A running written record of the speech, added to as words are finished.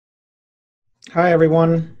Hi,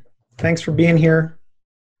 everyone. Thanks for being here.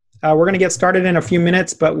 We're going to get started in a few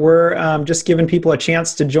minutes, but we're just giving people a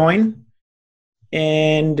chance to join.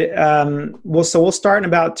 And we'll start in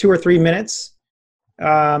about 2 or 3 minutes.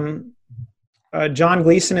 Um, John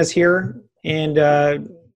Gleason is here and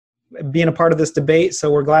being a part of this debate,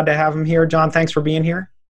 so we're glad to have him here. John, thanks for being here.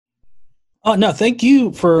 Oh no! Thank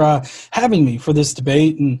you for having me for this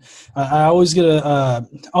debate, and I always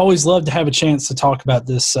love to have a chance to talk about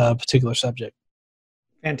this particular subject.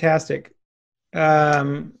 Fantastic.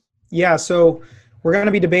 So we're going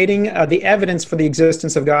to be debating the evidence for the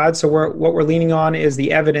existence of God. So what we're leaning on is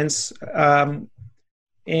the evidence.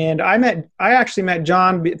 And I actually met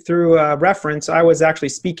John through a reference. I was actually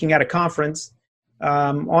speaking at a conference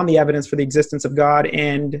on the evidence for the existence of God,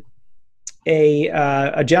 and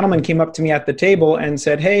a gentleman came up to me at the table and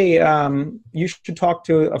said, "Hey, you should talk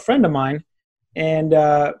to a friend of mine and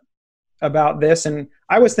about this." And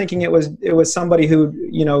I was thinking it was somebody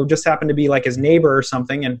who just happened to be like his neighbor or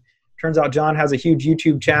something. And turns out John has a huge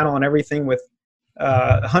YouTube channel and everything with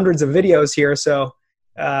hundreds of videos here. So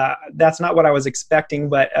that's not what I was expecting,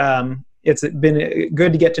 but it's been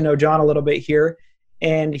good to get to know John a little bit here.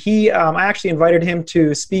 And I actually invited him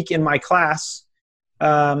to speak in my class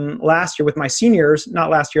last year with my seniors, not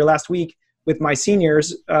last year, last week with my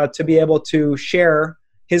seniors, to be able to share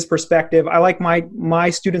his perspective. I like my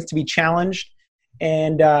students to be challenged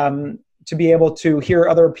and to be able to hear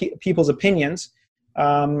other people's opinions,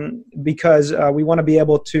 because we want to be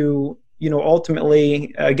able to, ultimately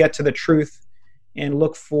get to the truth and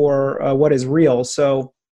look for what is real.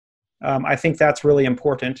 So I think that's really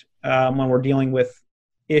important when we're dealing with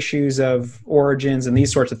issues of origins and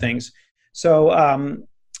these sorts of things. So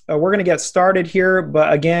we're going to get started here,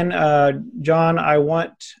 but again, John, I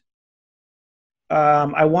want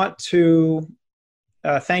to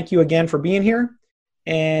thank you again for being here,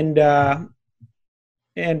 and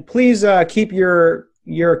please keep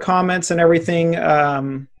your comments and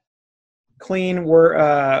everything clean.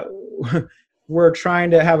 We're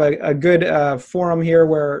trying to have a good forum here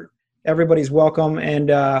where everybody's welcome, and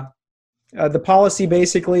the policy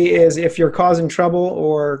basically is if you're causing trouble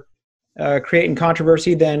or creating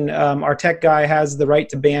controversy, then our tech guy has the right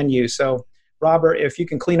to ban you. So Robert, if you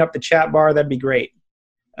can clean up the chat bar, that'd be great,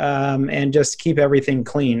 and just keep everything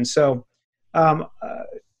clean. So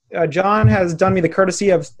John has done me the courtesy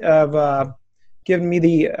of giving me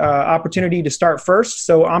the opportunity to start first.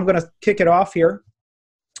 So I'm going to kick it off here.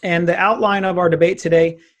 And the outline of our debate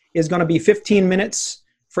today is going to be 15 minutes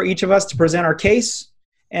for each of us to present our case.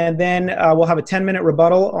 And then we'll have a 10-minute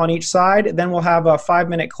rebuttal on each side. Then we'll have a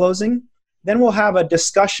 5-minute closing. Then we'll have a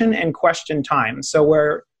discussion and question time. So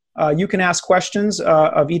where you can ask questions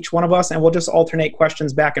of each one of us, and we'll just alternate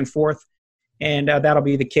questions back and forth. And that'll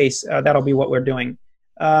be the case. That'll be what we're doing.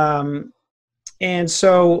 And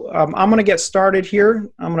so I'm going to get started here.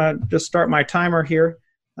 I'm going to just start my timer here.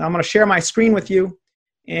 I'm going to share my screen with you,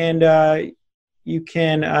 and you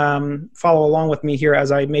can follow along with me here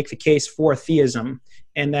as I make the case for theism,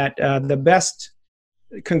 and that the best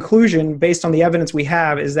conclusion based on the evidence we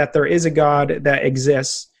have is that there is a God that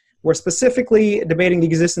exists. We're specifically debating the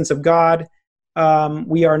existence of God.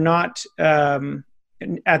 We are not,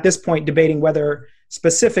 at this point, debating whether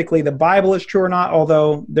specifically the Bible is true or not,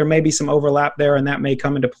 although there may be some overlap there, and that may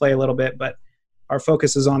come into play a little bit, but our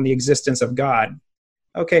focus is on the existence of God.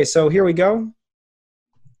 Okay, so here we go.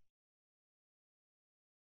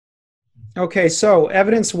 Okay, so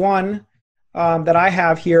evidence one that I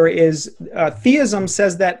have here is theism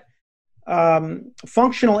says that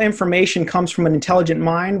functional information comes from an intelligent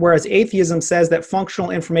mind, whereas atheism says that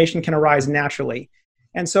functional information can arise naturally.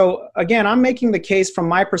 And so, again, I'm making the case from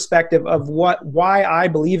my perspective of why I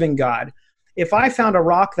believe in God. If I found a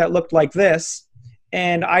rock that looked like this,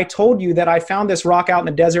 and I told you that I found this rock out in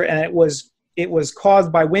the desert and it was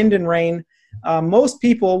caused by wind and rain, most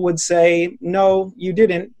people would say, no, you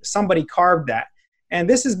didn't. Somebody carved that. And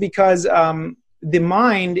this is because the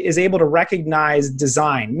mind is able to recognize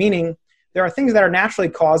design, meaning there are things that are naturally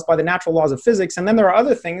caused by the natural laws of physics, and then there are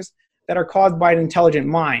other things that are caused by an intelligent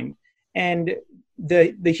mind. And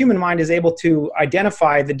the human mind is able to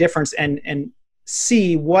identify the difference and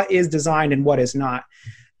see what is designed and what is not.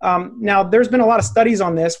 Now, there's been a lot of studies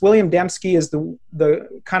on this. William Dembski is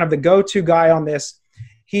the kind of the go-to guy on this.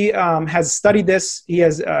 He has studied this. He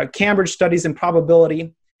has Cambridge studies in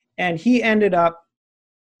probability, and he ended up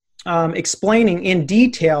explaining in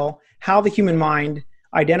detail how the human mind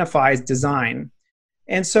identifies design.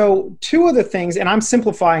 And so two of the things, and I'm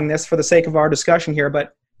simplifying this for the sake of our discussion here,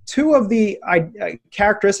 but two of the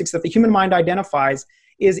characteristics that the human mind identifies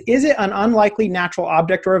is it an unlikely natural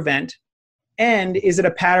object or event? And is it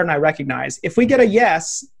a pattern I recognize? If we get a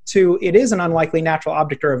yes to it is an unlikely natural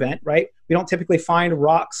object or event, right? We don't typically find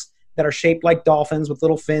rocks that are shaped like dolphins with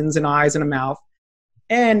little fins and eyes and a mouth.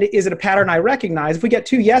 And is it a pattern I recognize? If we get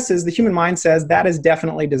 2 yeses, the human mind says that is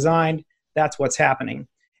definitely designed. That's what's happening.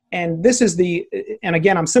 And this is and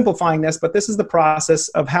again, I'm simplifying this, but this is the process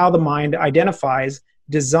of how the mind identifies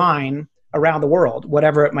design around the world,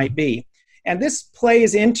 whatever it might be. And this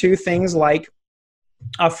plays into things like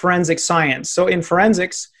forensic science. So in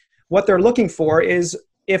forensics, what they're looking for is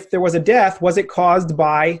if there was a death, was it caused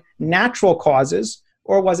by natural causes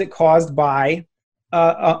or was it caused by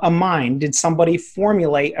a mind? Did somebody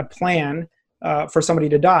formulate a plan for somebody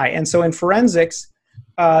to die? And so in forensics,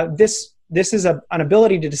 this is an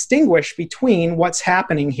ability to distinguish between what's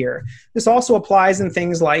happening here. This also applies in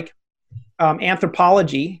things like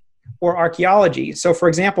anthropology or archaeology. So for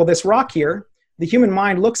example, this rock here, the human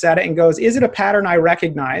mind looks at it and goes, is it a pattern I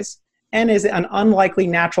recognize? And is it an unlikely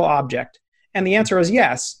natural object? And the answer is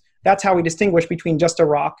yes. That's how we distinguish between just a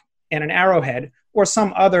rock and an arrowhead or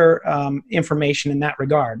some other information in that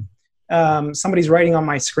regard. Somebody's writing on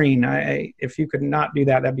my screen. If you could not do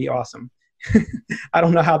that, that'd be awesome. I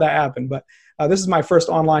don't know how that happened, but this is my first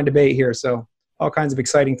online debate here, so all kinds of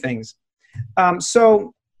exciting things.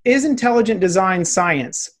 So is intelligent design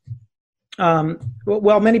science?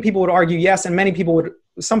 Well, many people would argue yes, and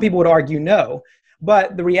some people would argue no.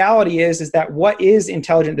 But the reality is that what is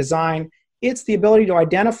intelligent design? It's the ability to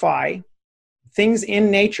identify things in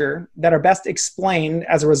nature that are best explained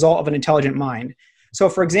as a result of an intelligent mind. So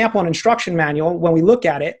for example, an instruction manual, when we look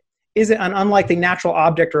at it, is it an unlikely natural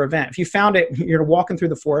object or event? If you found it, you're walking through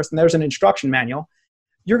the forest and there's an instruction manual,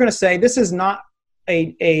 you're going to say, this is not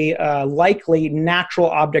a likely natural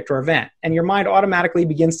object or event. And your mind automatically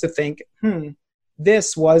begins to think,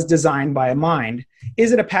 this was designed by a mind.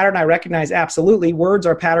 Is it a pattern I recognize? Absolutely. Words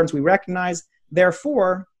are patterns we recognize.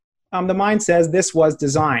 Therefore, the mind says this was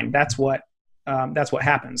designed. That's what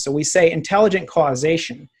happens. So we say intelligent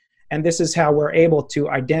causation, and this is how we're able to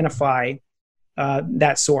identify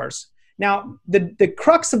that source. Now, the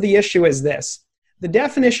crux of the issue is this. The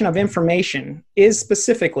definition of information is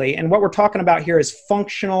specifically, and what we're talking about here is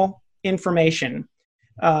functional information.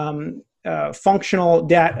 Functional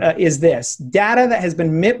data is this: data that has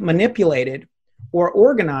been manipulated or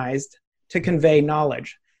organized to convey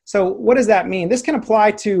knowledge. So what does that mean? This can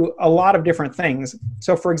apply to a lot of different things.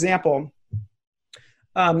 So for example,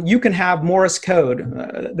 you can have Morse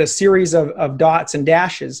code. The series of dots and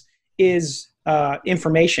dashes is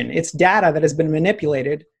information. It's data that has been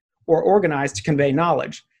manipulated or organized to convey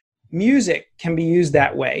knowledge. Music can be used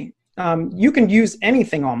that way. You can use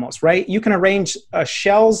anything almost, right? You can arrange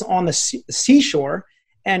shells on the seashore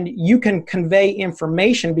and you can convey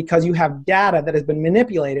information because you have data that has been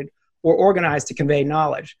manipulated or organized to convey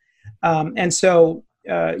knowledge. And so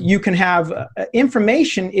you can have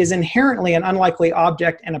information is inherently an unlikely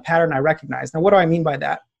object and a pattern I recognize. Now, what do I mean by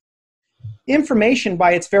that? Information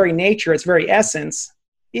by its very nature, its very essence,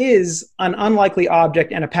 is an unlikely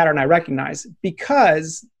object and a pattern I recognize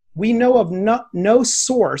because we know of no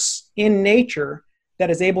source in nature that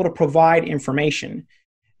is able to provide information.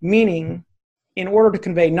 Meaning, in order to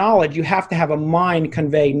convey knowledge, you have to have a mind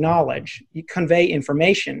convey knowledge. You convey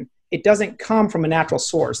information. It doesn't come from a natural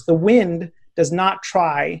source. The wind does not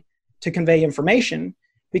try to convey information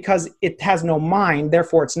because it has no mind,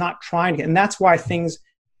 therefore it's not trying to. And that's why things,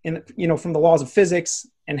 from the laws of physics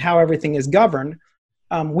and how everything is governed,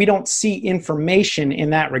 we don't see information in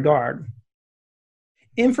that regard.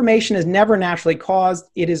 Information is never naturally caused.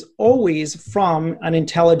 It is always from an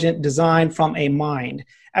intelligent design, from a mind,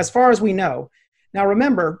 as far as we know. Now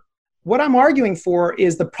remember, what I'm arguing for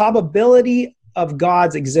is the probability of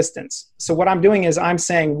God's existence. So what I'm doing is I'm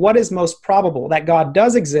saying what is most probable, that God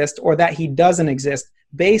does exist or that he doesn't exist,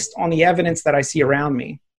 based on the evidence that I see around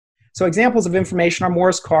me. So examples of information are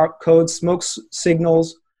Morse code, smoke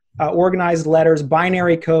signals, organized letters,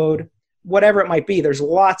 binary code, whatever it might be. There's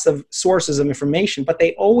lots of sources of information, but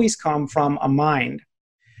they always come from a mind.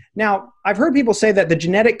 Now, I've heard people say that the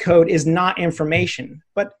genetic code is not information,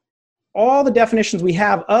 but all the definitions we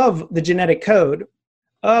have of the genetic code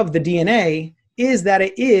of the DNA is that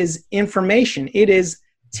it is information. It is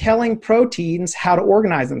telling proteins how to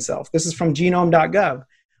organize themselves. This is from genome.gov.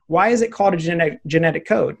 Why is it called a genetic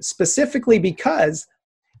code? Specifically because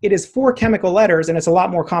it is 4 chemical letters, and it's a lot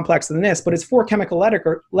more complex than this, but it's 4 chemical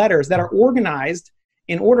letters that are organized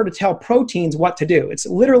in order to tell proteins what to do. It's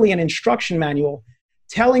literally an instruction manual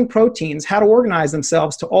telling proteins how to organize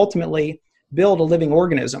themselves to ultimately build a living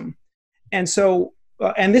organism. And so,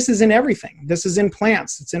 and this is in everything. This is in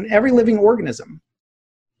plants. It's in every living organism.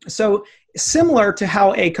 So similar to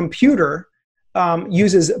how a computer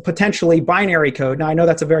uses potentially binary code. Now, I know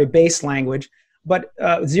that's a very base language, but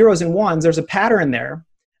zeros and ones, there's a pattern there.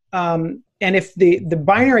 And if the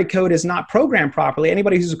binary code is not programmed properly,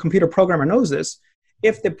 anybody who's a computer programmer knows this,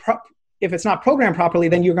 if it's not programmed properly,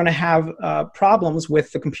 then you're going to have problems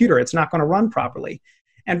with the computer. It's not going to run properly.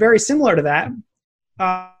 And very similar to that,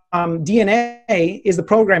 DNA is the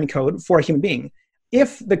programming code for a human being.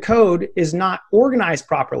 If the code is not organized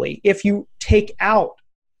properly, if you take out,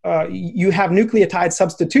 you have nucleotide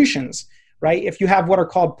substitutions, right? If you have what are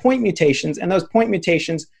called point mutations, and those point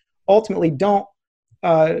mutations ultimately don't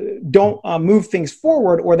move things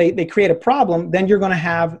forward, or they create a problem, then you're going to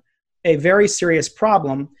have a very serious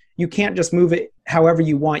problem. You can't just move it however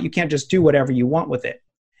you want. You can't just do whatever you want with it.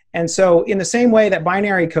 And so in the same way that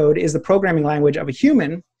binary code is the programming language of a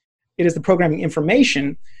human, it is the programming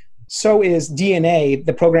information, so is DNA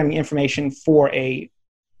the programming information for a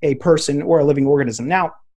person or a living organism.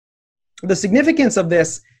 Now, the significance of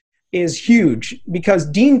this is huge because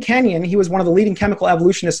Dean Kenyon, he was one of the leading chemical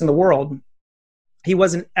evolutionists in the world. He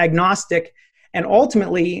was an agnostic, and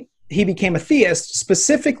ultimately he became a theist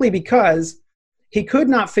specifically because he could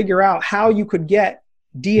not figure out how you could get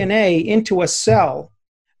DNA into a cell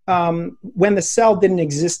when the cell didn't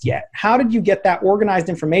exist yet. How did you get that organized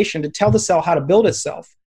information to tell the cell how to build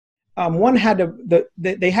itself?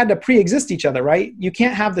 They had to pre-exist each other, right? You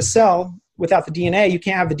can't have the cell without the DNA. You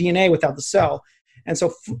can't have the DNA without the cell. And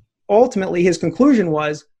so ultimately his conclusion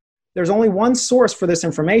was, there's only one source for this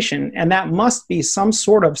information, and that must be some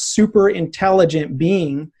sort of super intelligent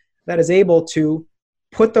being that is able to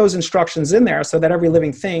put those instructions in there so that every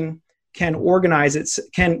living thing can organize it,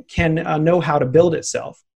 can know how to build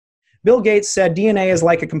itself. Bill Gates said DNA is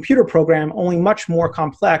like a computer program, only much more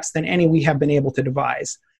complex than any we have been able to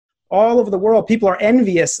devise. All over the world, people are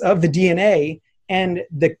envious of the DNA and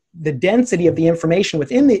the density of the information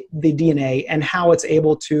within the DNA and how it's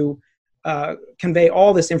able to convey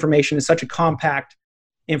all this information in such a compact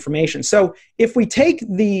information. So if we take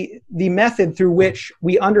the method through which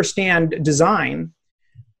we understand design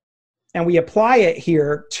and we apply it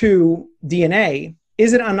here to DNA,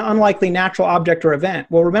 is it an unlikely natural object or event?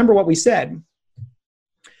 Well, remember what we said.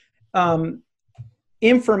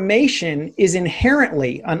 Information is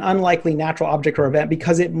inherently an unlikely natural object or event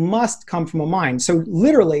because it must come from a mind. So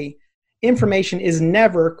literally, information is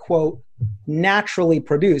never, quote, naturally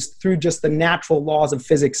produced through just the natural laws of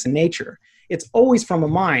physics and nature. It's always from a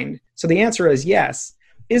mind. So the answer is yes.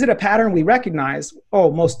 Is it a pattern we recognize?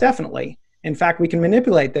 Oh, most definitely. In fact, we can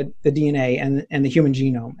manipulate the DNA and the human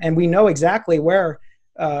genome. And we know exactly where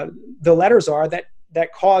the letters are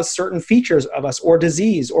that cause certain features of us or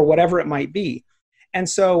disease or whatever it might be. And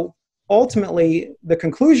so ultimately, the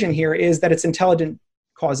conclusion here is that it's intelligent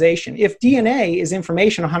causation. If DNA is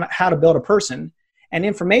information on how to build a person, and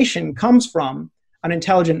information comes from an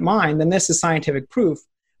intelligent mind, then this is scientific proof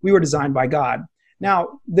we were designed by God.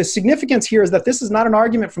 Now, the significance here is that this is not an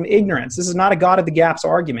argument from ignorance. This is not a God of the gaps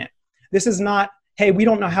argument. This is not, hey, we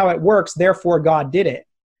don't know how it works, therefore God did it.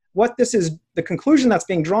 What this is, the conclusion that's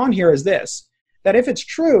being drawn here is this, that if it's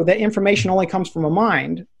true that information only comes from a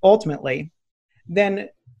mind, ultimately, then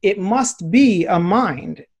it must be a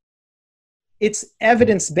mind. It's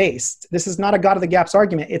evidence-based. This is not a God of the gaps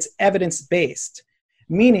argument. It's evidence-based,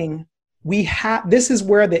 meaning this is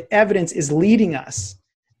where the evidence is leading us.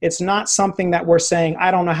 It's not something that we're saying,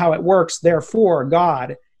 I don't know how it works, therefore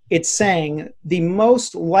God. It's saying the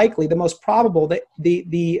most likely, the most probable,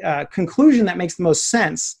 the conclusion that makes the most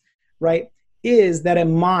sense, right, is that a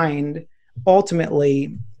mind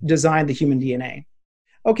ultimately designed the human DNA.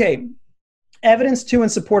 Okay. Evidence to in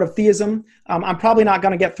support of theism. I'm probably not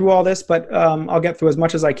going to get through all this, but I'll get through as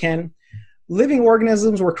much as I can. Living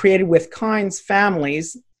organisms were created with kinds,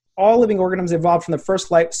 families. All living organisms evolved from the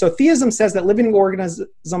first life. So theism says that living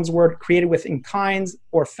organisms were created within kinds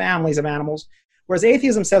or families of animals, whereas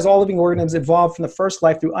atheism says all living organisms evolved from the first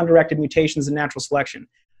life through undirected mutations and natural selection.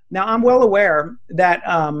 Now, I'm well aware that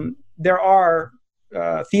there are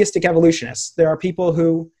theistic evolutionists. There are people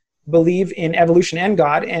who believe in evolution and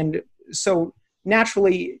God, and so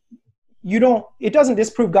naturally, it doesn't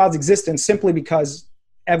disprove God's existence simply because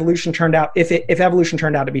evolution turned out, if evolution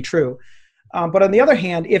turned out to be true. But on the other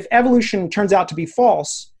hand, if evolution turns out to be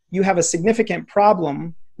false, you have a significant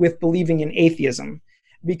problem with believing in atheism,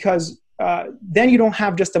 because then you don't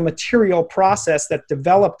have just a material process that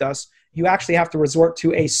developed us. You actually have to resort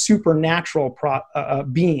to a supernatural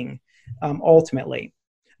being, ultimately.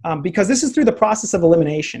 Because this is through the process of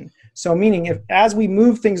elimination. So meaning as we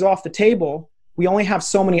move things off the table, we only have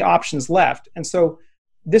so many options left. And so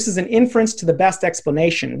this is an inference to the best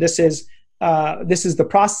explanation. This is the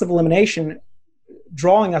process of elimination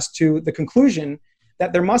drawing us to the conclusion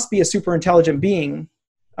that there must be a super intelligent being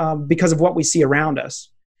because of what we see around us.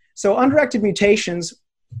 So undirected mutations,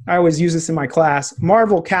 I always use this in my class,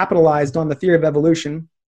 Marvel capitalized on the theory of evolution.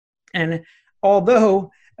 And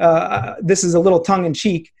although this is a little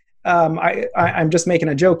tongue-in-cheek, I'm just making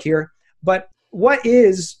a joke here, but what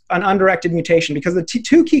is an undirected mutation? Because the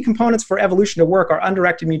two key components for evolution to work are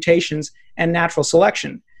undirected mutations and natural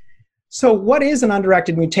selection. So what is an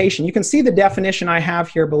undirected mutation? You can see the definition I have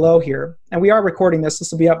here below here, and we are recording this.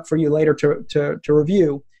 This will be up for you later to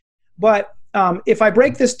review. But if I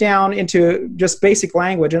break this down into just basic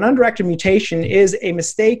language, an undirected mutation is a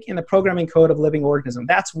mistake in the programming code of a living organism.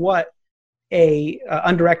 That's what a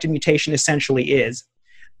undirected mutation essentially is.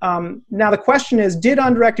 Now the question is, did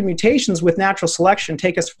undirected mutations with natural selection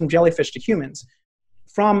take us from jellyfish to humans?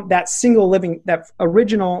 From that that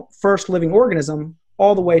original first living organism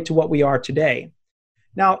all the way to what we are today.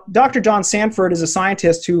 Now, Dr. John Sanford is a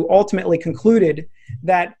scientist who ultimately concluded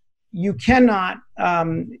that you cannot,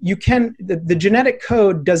 the genetic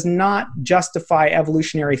code does not justify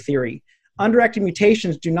evolutionary theory. Undirected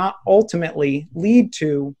mutations do not ultimately lead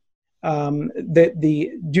to,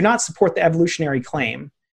 do not support the evolutionary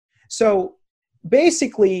claim. So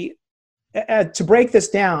basically, to break this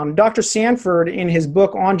down, Dr. Sanford, in his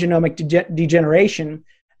book on genomic degeneration,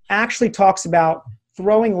 actually talks about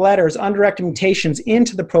throwing letters, undirected mutations,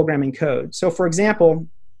 into the programming code. So for example,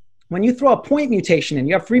 when you throw a point mutation in,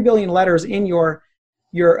 you have 3 billion letters in your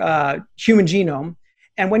human genome,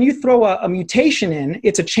 and when you throw a mutation in,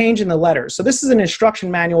 it's a change in the letters. So this is an instruction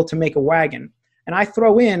manual to make a wagon, and I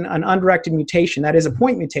throw in an undirected mutation, that is a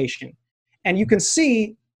point mutation. And you can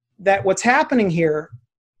see that what's happening here,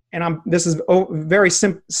 and this is very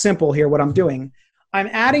simple here what I'm doing, I'm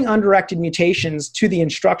adding undirected mutations to the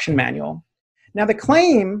instruction manual. Now the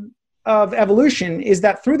claim of evolution is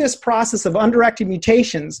that through this process of undirected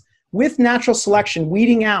mutations, with natural selection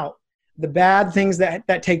weeding out the bad things that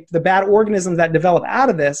take the bad organisms that develop out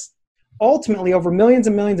of this, ultimately over millions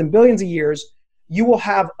and millions and billions of years, you will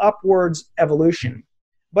have upwards evolution.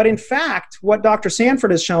 But in fact, what Dr.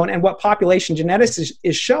 Sanford has shown and what population genetics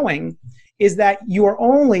is showing is that you are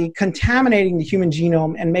only contaminating the human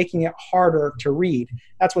genome and making it harder to read.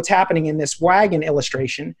 That's what's happening in this wagon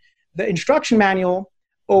illustration. The instruction manual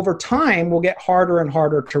over time will get harder and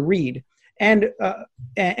harder to read and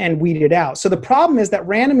weed it out. So the problem is that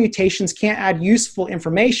random mutations can't add useful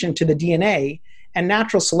information to the DNA, and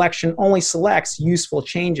natural selection only selects useful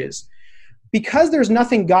changes. Because there's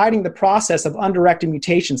nothing guiding the process of undirected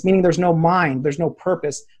mutations, meaning there's no mind, there's no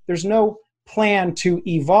purpose, there's no plan to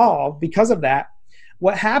evolve because of that,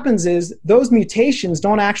 what happens is those mutations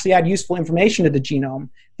don't actually add useful information to the genome.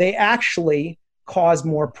 They actually cause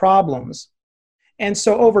more problems. And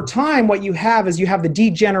so over time, what you have is you have the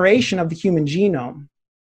degeneration of the human genome.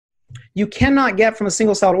 You cannot get from a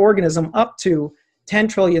single-celled organism up to 10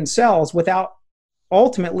 trillion cells without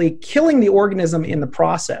ultimately killing the organism in the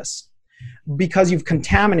process, because you've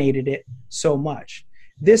contaminated it so much.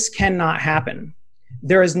 This cannot happen.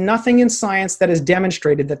 There is nothing in science that has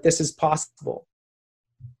demonstrated that this is possible.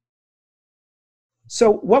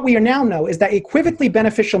 So what we now know is that equivocally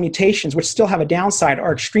beneficial mutations, which still have a downside,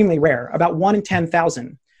 are extremely rare, about 1 in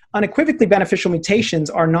 10,000. Unequivocally beneficial mutations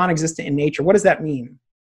are non-existent in nature. What does that mean?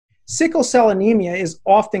 Sickle cell anemia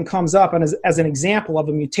often comes up as an example of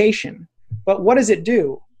a mutation. But what does it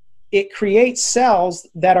do? It creates cells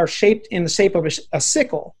that are shaped in the shape of a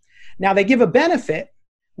sickle. Now they give a benefit,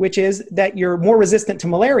 which is that you're more resistant to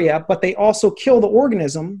malaria, but they also kill the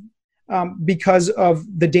organism because of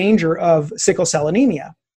the danger of sickle cell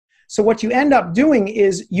anemia. So what you end up doing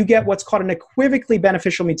is you get what's called an equivocally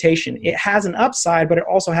beneficial mutation. It has an upside, but it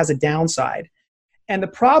also has a downside. And the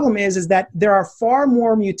problem is that there are far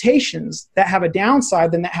more mutations that have a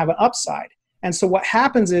downside than that have an upside. And so what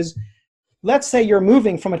happens is, let's say you're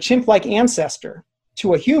moving from a chimp-like ancestor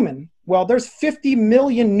to a human. Well, there's 50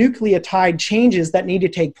 million nucleotide changes that need to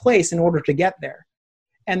take place in order to get there.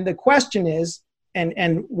 And the question is,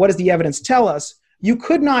 and what does the evidence tell us? You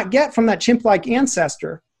could not get from that chimp-like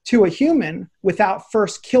ancestor to a human without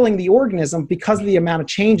first killing the organism because of the amount of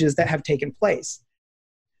changes that have taken place.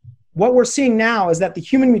 What we're seeing now is that the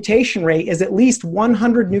human mutation rate is at least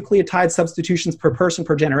 100 nucleotide substitutions per person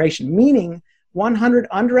per generation, meaning 100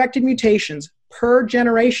 undirected mutations per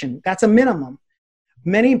generation. That's a minimum.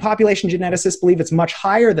 Many population geneticists believe it's much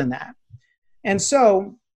higher than that. And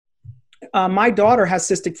so my daughter has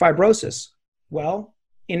cystic fibrosis. Well,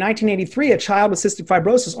 in 1983, a child with cystic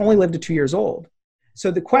fibrosis only lived to 2 years old. So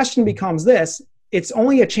the question becomes this: it's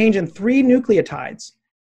only a change in 3 nucleotides.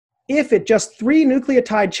 If just 3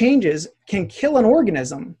 nucleotide changes can kill an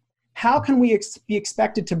organism, how can we be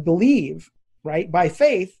expected to believe, right, by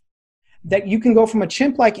faith, that you can go from a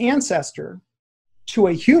chimp-like ancestor to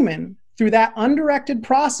a human through that undirected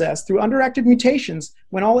process, through undirected mutations,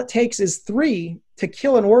 when all it takes is 3 to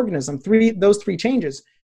kill an organism, those 3 changes?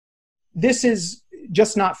 This is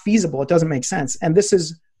just not feasible. It doesn't make sense. And this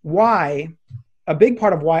is why, a big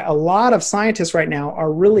part of why a lot of scientists right now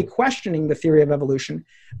are really questioning the theory of evolution,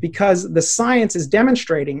 because the science is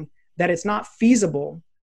demonstrating that it's not feasible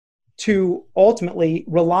to ultimately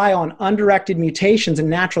rely on undirected mutations and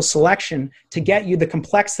natural selection to get you the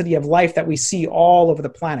complexity of life that we see all over the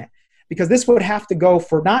planet. Because this would have to go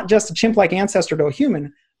for not just a chimp-like ancestor to a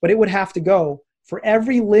human, but it would have to go for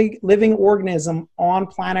every living organism on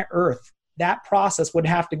planet Earth. That process would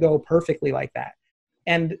have to go perfectly like that.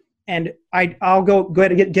 And I'll go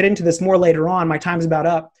ahead and get into this more later on. My time's about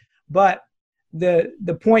up. But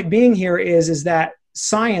the point being here is that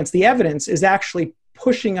science, the evidence, is actually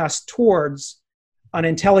pushing us towards an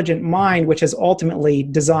intelligent mind, which has ultimately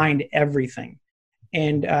designed everything.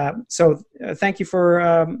 And so thank you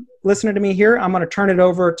for listening to me here. I'm going to turn it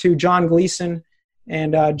over to John Gleason.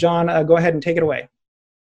 And John, go ahead and take it away.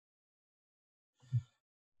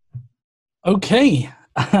 Okay.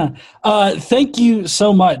 Thank you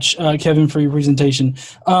so much, Kevin, for your presentation.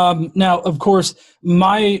 Now, of course,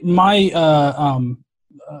 my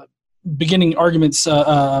beginning arguments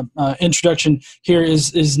introduction here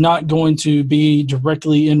is not going to be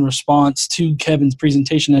directly in response to Kevin's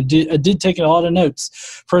presentation. I did take a lot of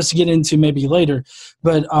notes for us to get into maybe later,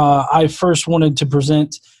 but I first wanted to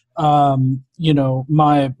present my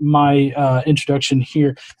introduction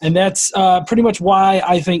here, and that's pretty much why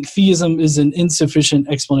I think theism is an insufficient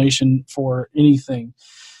explanation for anything.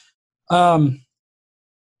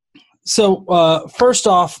 So first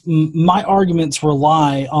off, my arguments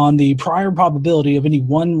rely on the prior probability of any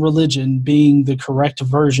one religion being the correct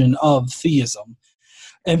version of theism.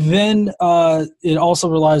 And then it also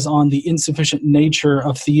relies on the insufficient nature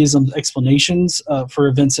of theism's explanations for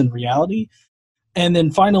events in reality. And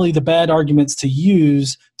then finally, the bad arguments to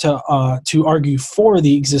use to argue for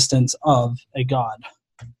the existence of a God.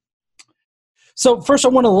 So first, I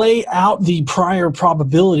want to lay out the prior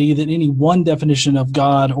probability that any one definition of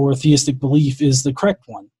God or theistic belief is the correct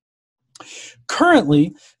one.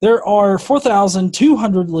 Currently, there are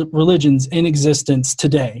 4,200 religions in existence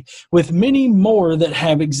today, with many more that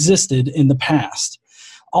have existed in the past.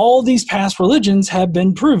 All these past religions have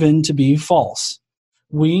been proven to be false.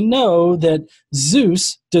 We know that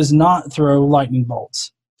Zeus does not throw lightning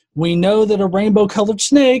bolts. We know that a rainbow-colored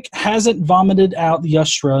snake hasn't vomited out the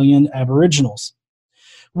Australian Aboriginals.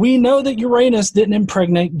 We know that Uranus didn't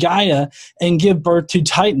impregnate Gaia and give birth to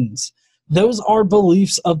Titans. Those are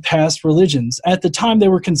beliefs of past religions. At the time, they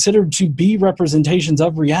were considered to be representations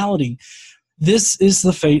of reality. This is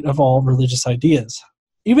the fate of all religious ideas.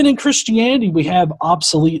 Even in Christianity, we have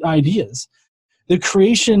obsolete ideas. The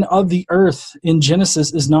creation of the earth in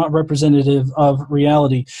Genesis is not representative of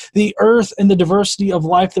reality. The earth and the diversity of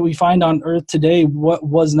life that we find on earth today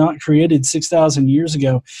was not created 6,000 years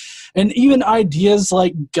ago. And even ideas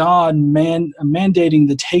like God mandating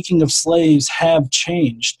the taking of slaves have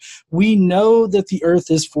changed. We know that the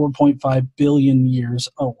earth is 4.5 billion years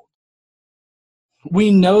old.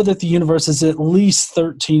 We know that the universe is at least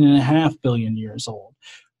 13.5 billion years old.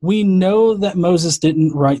 We know that Moses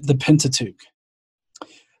didn't write the Pentateuch.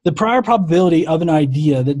 The prior probability of an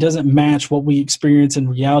idea that doesn't match what we experience in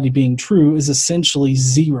reality being true is essentially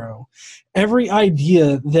zero. Every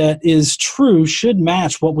idea that is true should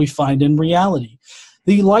match what we find in reality.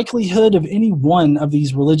 The likelihood of any one of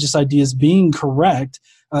these religious ideas being correct,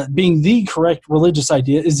 being the correct religious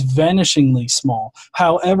idea, is vanishingly small.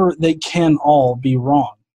 However, they can all be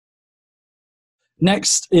wrong.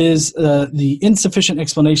 Next is the insufficient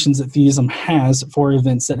explanations that theism has for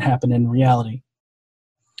events that happen in reality.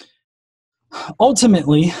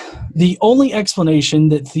 Ultimately, the only explanation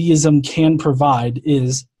that theism can provide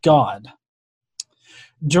is God.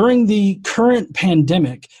 During the current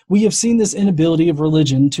pandemic, we have seen this inability of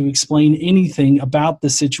religion to explain anything about the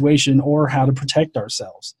situation or how to protect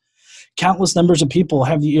ourselves. Countless numbers of people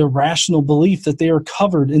have the irrational belief that they are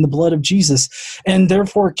covered in the blood of Jesus and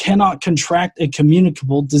therefore cannot contract a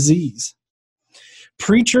communicable disease.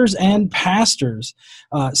 Preachers and pastors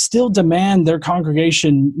still demand their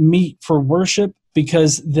congregation meet for worship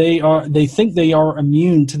because they think they are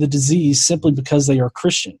immune to the disease simply because they are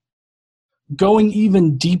Christian. Going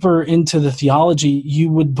even deeper into the theology, you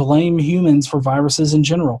would blame humans for viruses in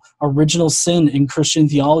general. Original sin in Christian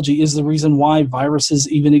theology is the reason why viruses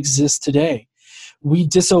even exist today. We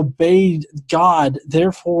disobeyed God,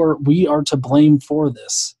 therefore we are to blame for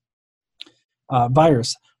this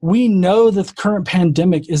virus. We know that the current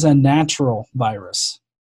pandemic is a natural virus.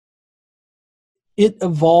 It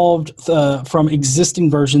evolved from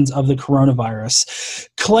existing versions of the coronavirus.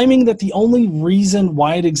 Claiming that the only reason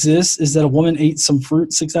why it exists is that a woman ate some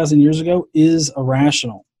fruit 6,000 years ago is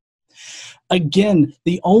irrational. Again,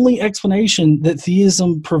 the only explanation that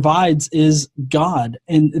theism provides is God,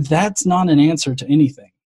 and that's not an answer to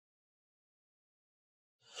anything.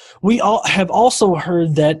 We all have also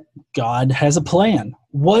heard that God has a plan.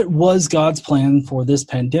 What was God's plan for this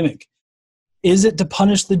pandemic? Is it to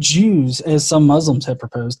punish the Jews, as some Muslims have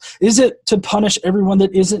proposed? Is it to punish everyone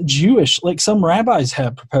that isn't Jewish, like some rabbis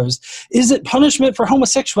have proposed? Is it punishment for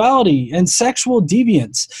homosexuality and sexual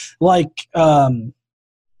deviance, like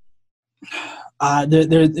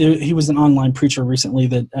he was an online preacher recently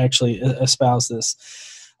that actually espoused this.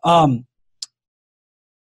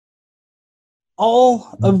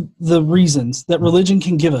 All of the reasons that religion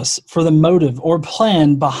can give us for the motive or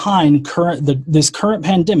plan behind this current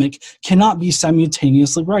pandemic cannot be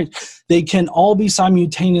simultaneously right. They can all be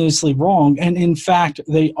simultaneously wrong, and in fact,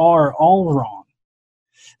 they are all wrong.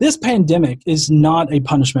 This pandemic is not a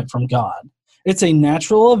punishment from God. It's a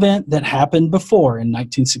natural event that happened before in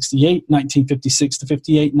 1968, 1956 to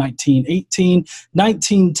 58, 1918,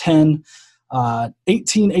 1910,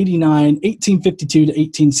 1889, 1852 to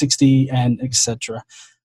 1860, and etc.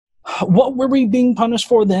 What were we being punished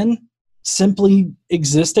for then? Simply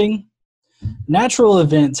existing? Natural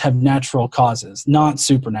events have natural causes, not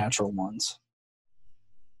supernatural ones.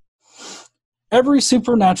 Every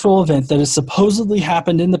supernatural event that has supposedly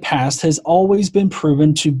happened in the past has always been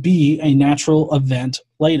proven to be a natural event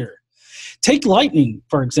later. Take lightning,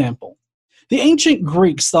 for example. The ancient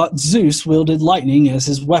Greeks thought Zeus wielded lightning as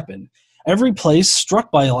his weapon. Every place struck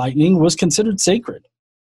by lightning was considered sacred.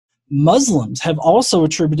 Muslims have also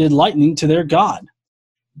attributed lightning to their god.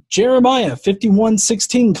 Jeremiah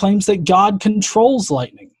 51:16 claims that God controls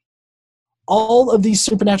lightning. All of these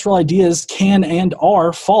supernatural ideas can and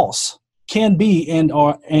are false. Can be and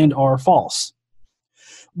are false.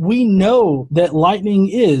 We know that lightning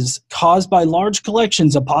is caused by large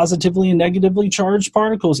collections of positively and negatively charged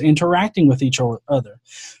particles interacting with each other.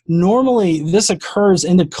 Normally, this occurs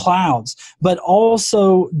in the clouds, but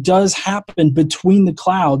also does happen between the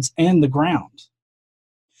clouds and the ground.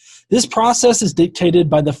 This process is dictated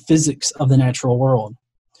by the physics of the natural world.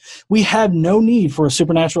 We have no need for a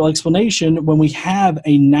supernatural explanation when we have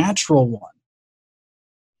a natural one.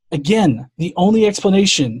 Again, the only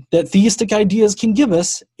explanation that theistic ideas can give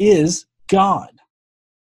us is God.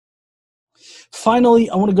 Finally,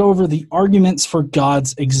 I want to go over the arguments for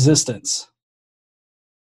God's existence.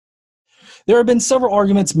 There have been several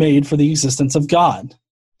arguments made for the existence of God.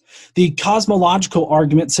 The cosmological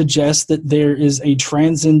argument suggests that there is a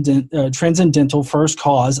transcendental first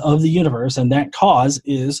cause of the universe, and that cause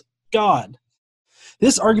is God.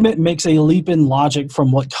 This argument makes a leap in logic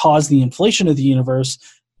from what caused the inflation of the universe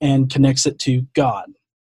and connects it to God.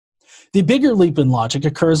 The bigger leap in logic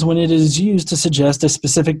occurs when it is used to suggest a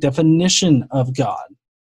specific definition of God.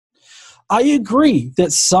 I agree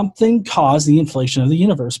that something caused the inflation of the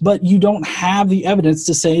universe, but you don't have the evidence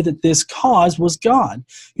to say that this cause was God.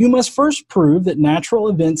 You must first prove that natural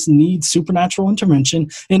events need supernatural intervention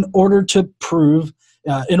in order to prove,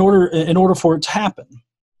 in order for it to happen.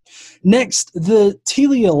 Next, the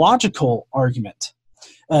teleological argument.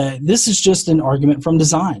 This is just an argument from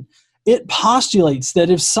design. It postulates that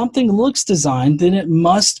if something looks designed, then it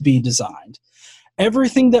must be designed.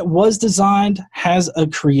 Everything that was designed has a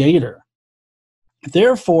creator.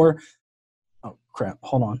 Therefore, oh crap,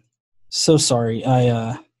 hold on. So sorry,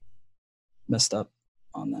 I messed up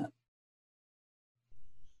on that.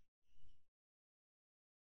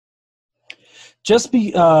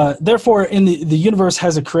 Therefore, in the universe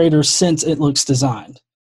has a creator since it looks designed.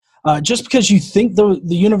 Just because you think the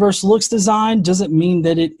universe looks designed doesn't mean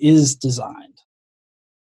that it is designed.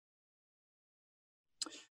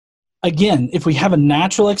 Again, if we have a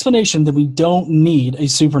natural explanation, then we don't need a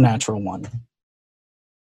supernatural one.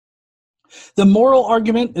 The moral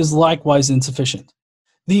argument is likewise insufficient.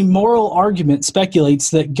 The moral argument speculates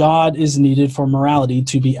that God is needed for morality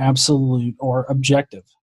to be absolute or objective.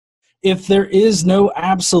 If there is no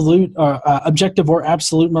absolute objective or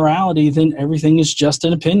absolute morality, then everything is just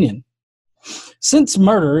an opinion. Since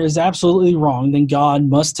murder is absolutely wrong, then God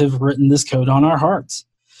must have written this code on our hearts.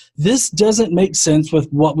 This doesn't make sense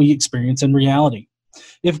with what we experience in reality.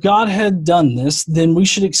 If God had done this, then we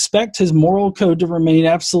should expect his moral code to remain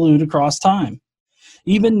absolute across time.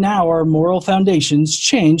 Even now, our moral foundations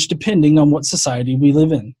change depending on what society we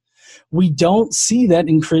live in. We don't see that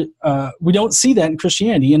in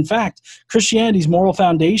Christianity. In fact, Christianity's moral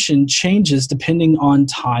foundation changes depending on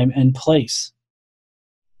time and place.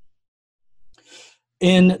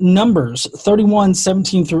 In Numbers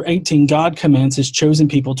 31:17 through 18, God commands his chosen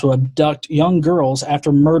people to abduct young girls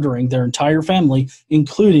after murdering their entire family,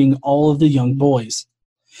 including all of the young boys.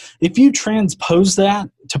 If you transpose that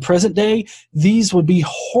to present day, these would be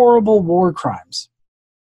horrible war crimes.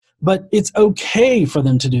 But it's okay for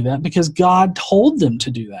them to do that because God told them to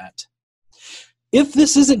do that. If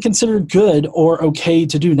this isn't considered good or okay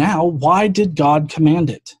to do now, why did God command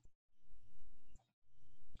it?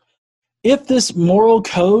 If this moral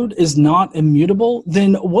code is not immutable,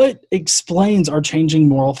 then what explains our changing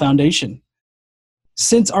moral foundation?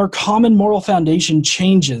 Since our common moral foundation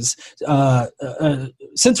changes,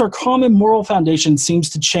 since our common moral foundation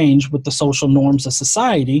seems to change with the social norms of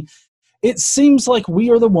society, it seems like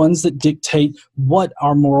we are the ones that dictate what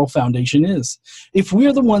our moral foundation is. If we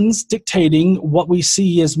are the ones dictating what we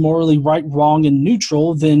see as morally right, wrong, and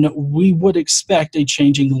neutral, then we would expect a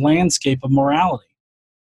changing landscape of morality.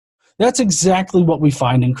 That's exactly what we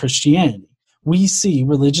find in Christianity. We see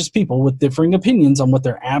religious people with differing opinions on what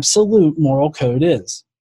their absolute moral code is.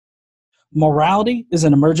 Morality is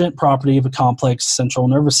an emergent property of a complex central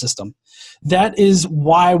nervous system. That is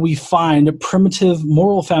why we find primitive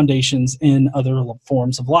moral foundations in other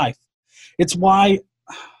forms of life. It's why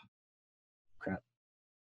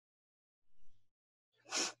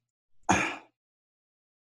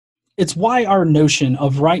It's why our notion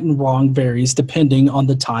of right and wrong varies depending on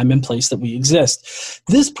the time and place that we exist.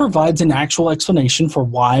 This provides an actual explanation for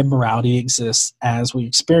why morality exists as we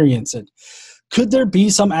experience it. Could there be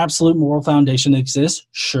some absolute moral foundation that exists?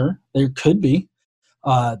 Sure, there could be.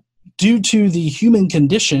 Due to the human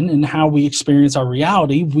condition and how we experience our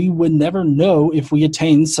reality, we would never know if we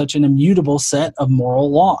attained such an immutable set of moral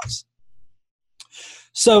laws.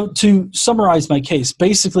 So to summarize my case,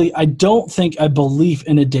 basically, I don't think a belief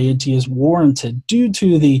in a deity is warranted due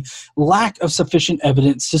to the lack of sufficient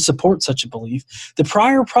evidence to support such a belief. The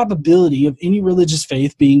prior probability of any religious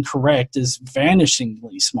faith being correct is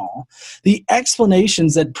vanishingly small. The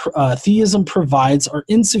explanations that theism provides are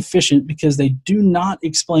insufficient because they do not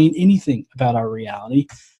explain anything about our reality.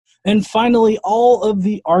 And finally, all of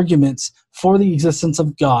the arguments for the existence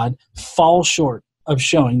of God fall short of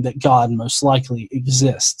showing that God most likely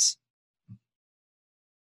exists.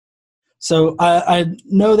 So I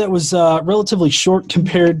know that was relatively short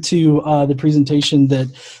compared to the presentation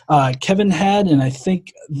that Kevin had, and I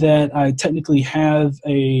think that I technically have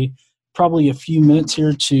probably a few minutes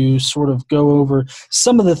here to sort of go over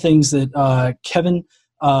some of the things that Kevin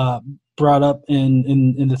brought up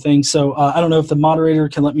in the thing. So I don't know if the moderator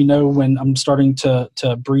can let me know when I'm starting to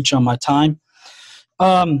breach on my time.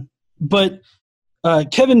 But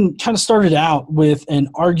Kevin kind of started out with an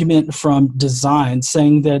argument from design,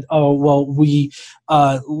 saying that, we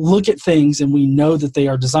look at things and we know that they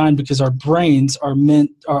are designed because our brains are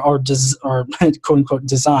quote unquote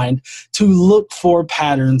designed to look for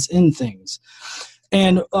patterns in things.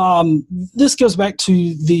 And this goes back to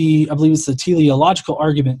I believe it's the teleological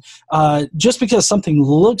argument. Just because something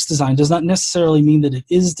looks designed does not necessarily mean that it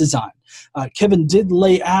is designed. Kevin did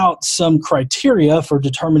lay out some criteria for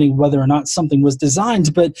determining whether or not something was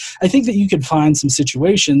designed, but I think that you could find some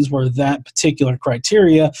situations where that particular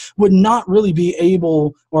criteria would not really be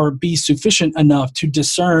able or be sufficient enough to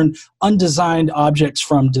discern undesigned objects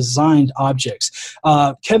from designed objects.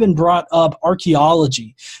 Kevin brought up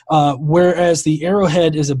archaeology, whereas the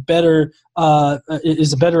arrowhead is a better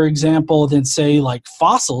example than, say, like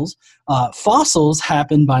fossils. Fossils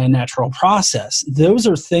happen by a natural process. Those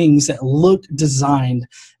are things that look designed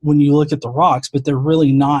when you look at the rocks, but they're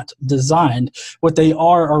really not designed. What they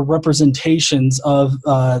are representations of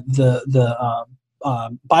the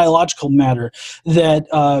biological matter that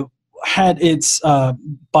had its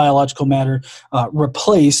biological matter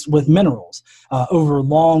replaced with minerals over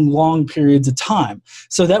long periods of time.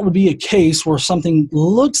 So that would be a case where something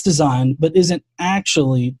looks designed but isn't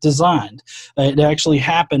actually designed. It actually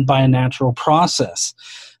happened by a natural process.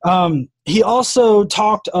 He also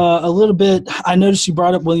talked a little bit, I noticed you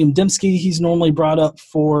brought up William Dembski. He's normally brought up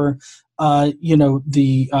for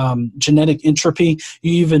the genetic entropy.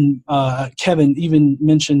 You even, Kevin, even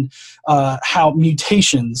mentioned how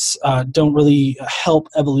mutations don't really help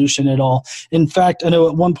evolution at all. In fact, I know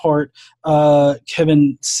at one part,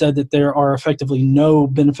 Kevin said that there are effectively no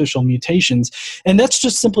beneficial mutations, and that's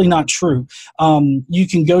just simply not true. You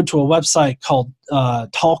can go to a website called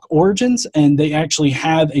Talk Origins, and they actually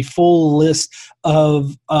have a full list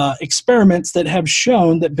of experiments that have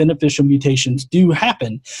shown that beneficial mutations do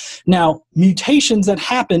happen. Now, mutations that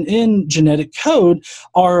happen in genetic code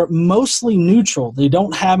are mostly neutral. They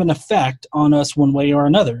don't have an effect on us one way or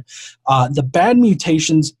another. The bad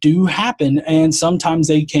mutations do happen, and sometimes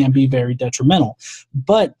they can be very detrimental.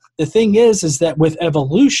 But the thing is that with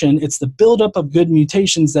evolution, it's the buildup of good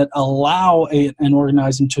mutations that allow an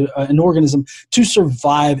organism to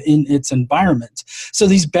survive in its environment. So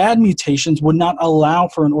these bad mutations would not allow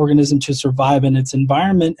for an organism to survive in its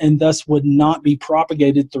environment, and thus would not be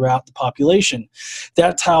propagated throughout the population.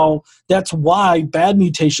 That's why bad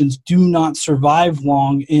mutations do not survive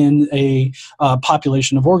long in a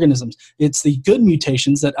population of organisms. It's the good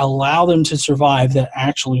mutations that allow them to survive that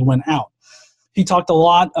actually win out. He talked a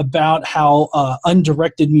lot about how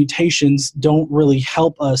undirected mutations don't really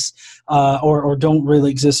help us or don't really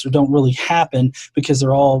exist or don't really happen because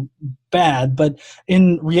they're all bad. But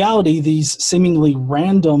in reality, these seemingly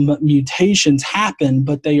random mutations happen,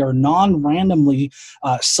 but they are non-randomly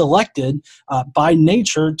selected by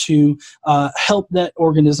nature to help that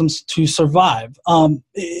organisms to survive.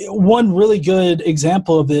 One really good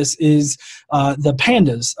example of this is the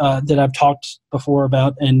pandas that I've talked before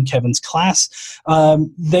about in Kevin's class.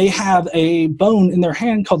 They have a bone in their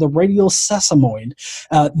hand called the radial sesamoid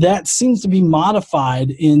that seems to be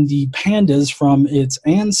modified in the pandas from its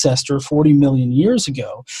ancestor 40 million years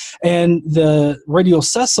ago. And the radial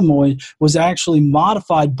sesamoid was actually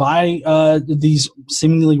modified by these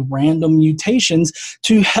seemingly random mutations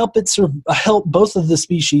to help help both of the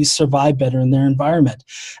species survive better in their environment.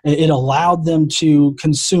 It allowed them to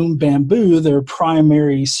consume bamboo, their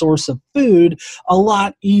primary source of food, a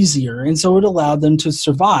lot easier, and so it allowed them to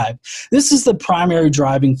survive. This is the primary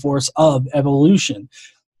driving force of evolution.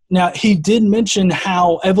 Now, he did mention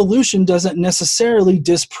how evolution doesn't necessarily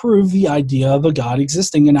disprove the idea of a God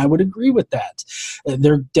existing, and I would agree with that.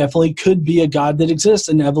 There definitely could be a God that exists,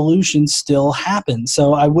 and evolution still happens.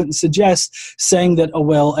 So I wouldn't suggest saying that, oh,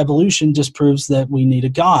 well, evolution disproves that we need a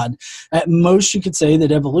God. At most, you could say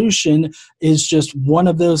that evolution is just one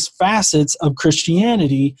of those facets of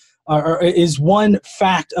Christianity, or is one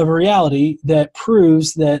fact of reality that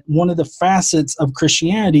proves that one of the facets of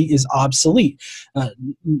Christianity is obsolete,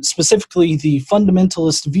 specifically the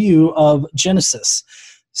fundamentalist view of Genesis.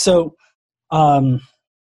 So,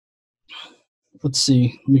 let's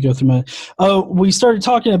see, let me go through we started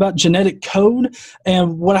talking about genetic code,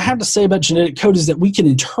 and what I have to say about genetic code is that we can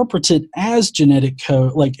interpret it as genetic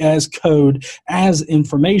code, like as code, as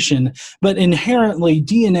information, but inherently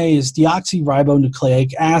DNA is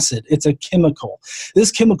deoxyribonucleic acid. It's a chemical. This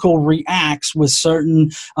chemical reacts with certain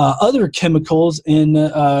other chemicals in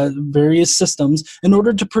various systems in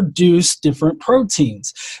order to produce different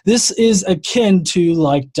proteins. This is akin to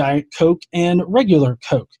like Diet Coke and regular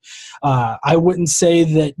Coke. I wouldn't say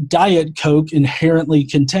that Diet Coke inherently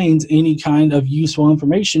contains any kind of useful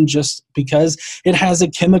information just because it has a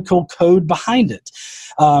chemical code behind it.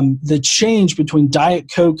 The change between Diet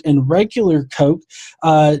Coke and regular Coke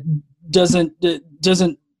doesn't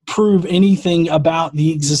prove anything about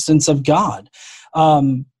the existence of God.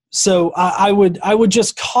 So I would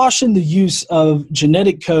just caution the use of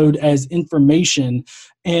genetic code as information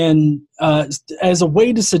and as a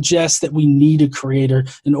way to suggest that we need a creator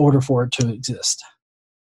in order for it to exist.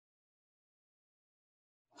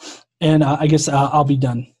 And I guess I'll be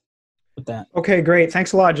done with that. Okay, great.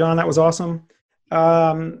 Thanks a lot, John. That was awesome.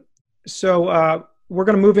 So we're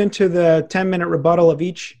going to move into the 10-minute rebuttal of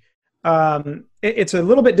each. It's a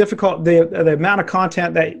little bit difficult, the amount of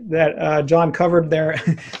content that John covered there.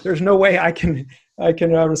 There's no way I can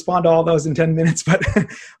respond to all those in 10 minutes,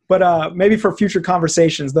 but maybe for future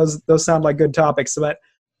conversations, those sound like good topics. But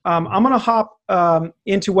I'm going to hop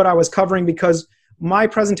into what I was covering because my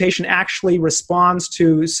presentation actually responds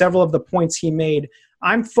to several of the points he made.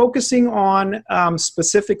 I'm focusing on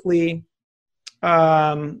specifically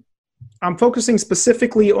on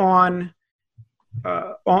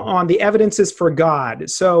the evidences for God.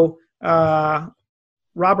 So,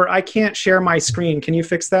 Robert, I can't share my screen. Can you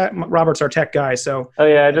fix that? Robert's our tech guy, so. Oh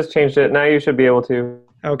yeah, I just changed it. Now you should be able to.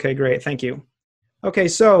 Okay, great. Thank you. Okay,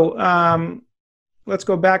 so let's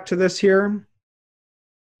go back to this here.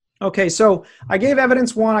 Okay, so I gave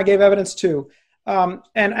evidence 1, I gave evidence 2. And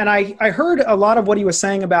I heard a lot of what he was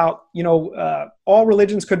saying about, all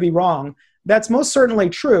religions could be wrong. That's most certainly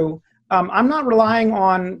true. I'm not relying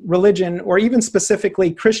on religion or even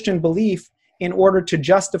specifically Christian belief in order to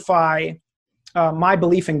justify my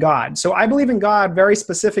belief in God. So I believe in God very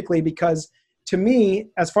specifically because, to me,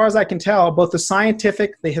 as far as I can tell, both the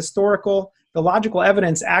scientific, the historical, the logical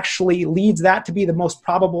evidence actually leads that to be the most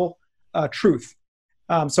probable truth.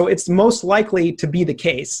 So it's most likely to be the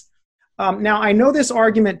case. Now, I know this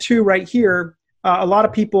argument too right here. A lot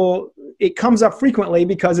of people, it comes up frequently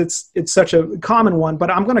because it's such a common one,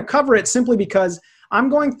 but I'm going to cover it simply because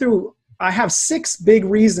I have six big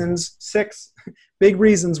reasons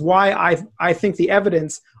why I think the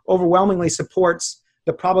evidence overwhelmingly supports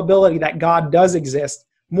the probability that God does exist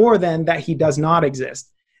more than that he does not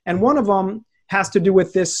exist. And one of them has to do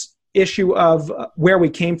with this issue of where we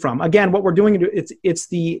came from. Again, what we're doing, it's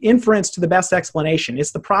the inference to the best explanation.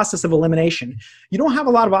 It's the process of elimination. You don't have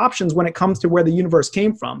a lot of options when it comes to where the universe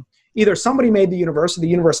came from. Either somebody made the universe or the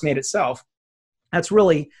universe made itself. That's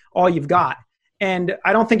really all you've got. And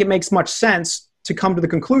I don't think it makes much sense to come to the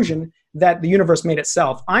conclusion that the universe made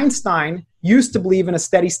itself. Einstein used to believe in a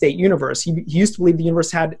steady state universe. He used to believe the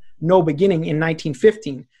universe had no beginning in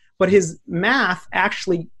 1915, but his math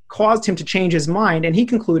actually caused him to change his mind, and he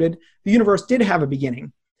concluded the universe did have a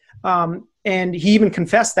beginning. And he even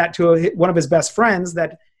confessed that to one of his best friends,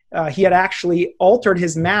 that he had actually altered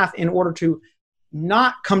his math in order to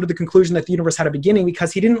not come to the conclusion that the universe had a beginning,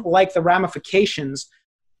 because he didn't like the ramifications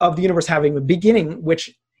of the universe having a beginning,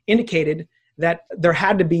 which indicated that there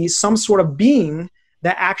had to be some sort of being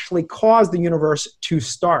that actually caused the universe to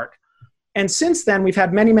start. And since then, we've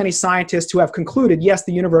had many, many scientists who have concluded, yes,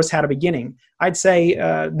 the universe had a beginning. I'd say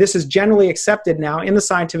this is generally accepted now in the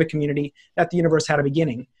scientific community that the universe had a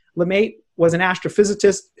beginning. LeMaitre was an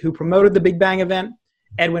astrophysicist who promoted the Big Bang event.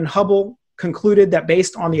 Edwin Hubble concluded that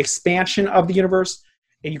based on the expansion of the universe,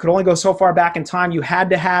 and you could only go so far back in time, you had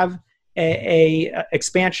to have a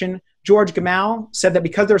expansion. George Gamow said that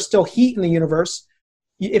because there's still heat in the universe,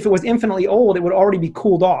 if it was infinitely old, it would already be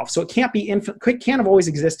cooled off. So it can't have always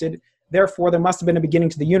existed. Therefore, there must have been a beginning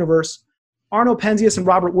to the universe. Arno Penzias and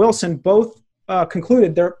Robert Wilson both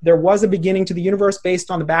concluded there was a beginning to the universe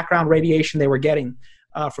based on the background radiation they were getting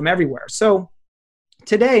from everywhere. So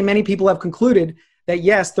today, many people have concluded that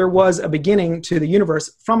yes, there was a beginning to the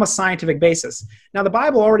universe from a scientific basis. Now, the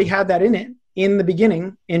Bible already had that in it. In the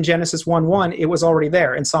beginning, in Genesis 1:1, it was already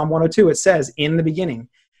there. In Psalm 102, it says, in the beginning.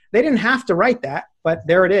 They didn't have to write that, but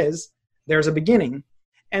there it is. There's a beginning.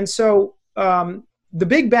 And so the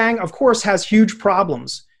Big Bang, of course, has huge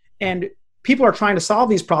problems. And people are trying to solve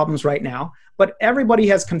these problems right now. But everybody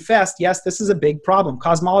has confessed, yes, this is a big problem.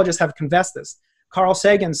 Cosmologists have confessed this. Carl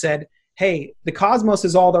Sagan said, hey, the cosmos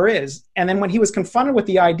is all there is. And then when he was confronted with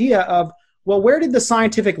the idea of, well, where did the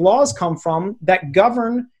scientific laws come from that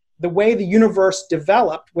govern the way the universe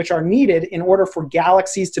developed, which are needed in order for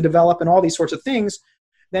galaxies to develop and all these sorts of things,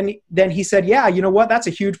 then he said, yeah, you know what, that's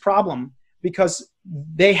a huge problem, because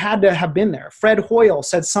they had to have been there. Fred Hoyle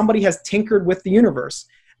said somebody has tinkered with the universe.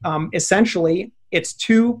 Essentially, it's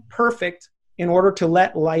too perfect in order to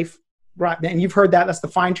let life, and you've heard that, that's the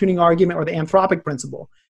fine-tuning argument or the anthropic principle.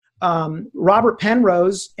 Robert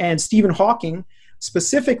Penrose and Stephen Hawking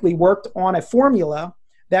specifically worked on a formula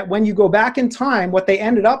that when you go back in time, what they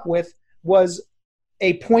ended up with was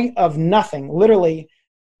a point of nothing. Literally,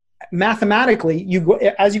 mathematically,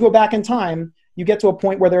 as you go back in time, you get to a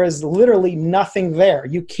point where there is literally nothing there.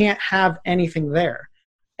 You can't have anything there.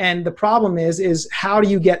 And the problem is how do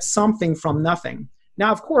you get something from nothing?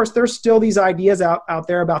 Now, of course, there's still these ideas out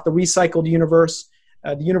there about the recycled universe,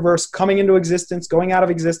 the universe coming into existence, going out of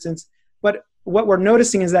existence. But what we're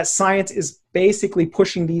noticing is that science is basically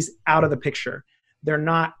pushing these out of the picture. They're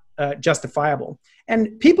not justifiable.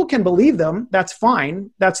 And people can believe them. That's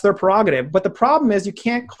fine. That's their prerogative. But the problem is you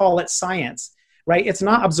can't call it science, right? It's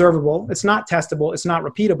not observable. It's not testable. It's not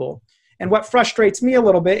repeatable. And what frustrates me a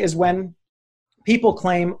little bit is when people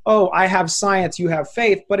claim, oh, I have science, you have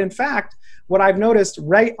faith. But in fact, what I've noticed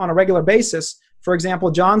right on a regular basis, for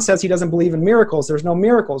example, John says he doesn't believe in miracles. There's no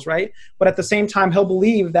miracles, right? But at the same time, he'll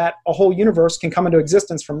believe that a whole universe can come into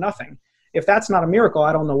existence from nothing. If that's not a miracle,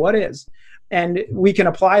 I don't know what is. And we can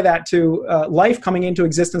apply that to life coming into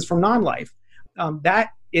existence from non-life. That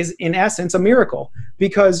is, in essence, a miracle.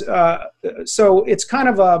 Because so it's kind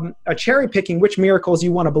of a cherry picking which miracles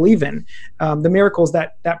you want to believe in. The miracles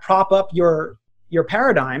that prop up your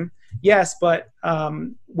paradigm, yes, but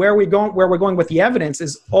where we're going with the evidence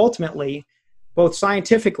is ultimately, both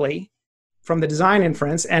scientifically from the design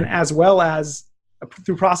inference and as well as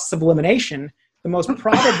through process of elimination, the most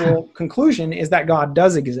probable conclusion is that God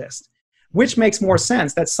does exist. Which makes more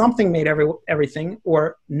sense, that something made everything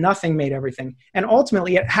or nothing made everything? And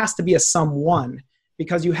ultimately, it has to be a someone,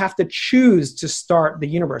 because you have to choose to start the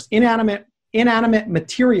universe. Inanimate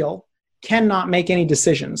material cannot make any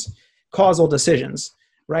decisions, causal decisions,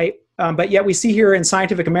 right? But yet we see here in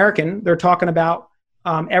Scientific American, they're talking about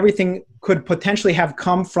everything could potentially have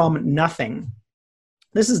come from nothing.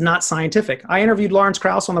 This is not scientific. I interviewed Lawrence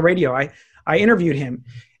Krauss on the radio. I interviewed him,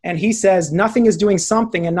 and he says nothing is doing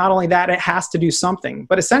something, and not only that, it has to do something.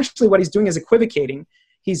 But essentially what he's doing is equivocating.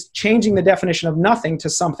 He's changing the definition of nothing to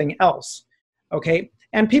something else, okay?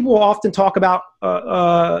 And people will often talk about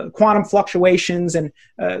quantum fluctuations and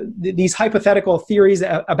these hypothetical theories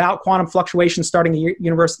about quantum fluctuations starting the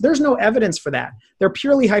universe. There's no evidence for that. They're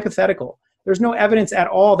purely hypothetical. There's no evidence at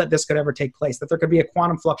all that this could ever take place, that there could be a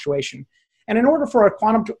quantum fluctuation. And in order for a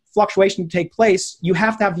quantum fluctuation to take place, you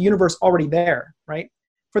have to have the universe already there, right?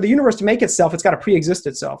 For the universe to make itself, it's got to pre-exist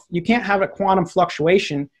itself. You can't have a quantum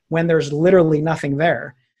fluctuation when there's literally nothing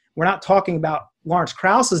there. We're not talking about Lawrence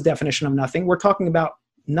Krauss's definition of nothing. We're talking about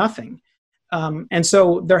nothing. And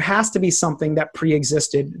so there has to be something that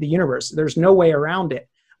pre-existed the universe. There's no way around it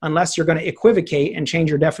unless you're going to equivocate and change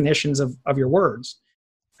your definitions of your words.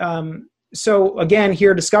 So again,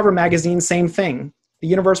 here, Discover Magazine, same thing. The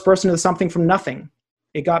universe burst into something from nothing.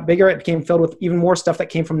 It got bigger. It became filled with even more stuff that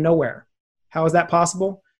came from nowhere. How is that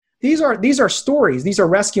possible? These are stories. These are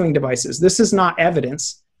rescuing devices. This is not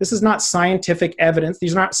evidence. This is not scientific evidence.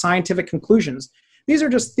 These are not scientific conclusions. These are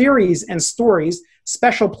just theories and stories,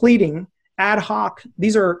 special pleading, ad hoc.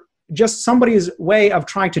 These are just somebody's way of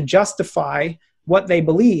trying to justify what they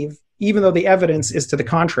believe, even though the evidence is to the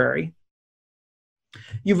contrary.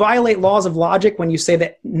 You violate laws of logic when you say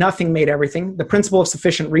that nothing made everything. The principle of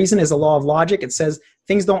sufficient reason is a law of logic. It says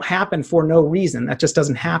things don't happen for no reason. That just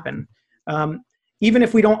doesn't happen. Even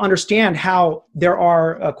if we don't understand how there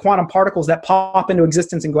are quantum particles that pop into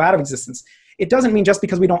existence and go out of existence, it doesn't mean just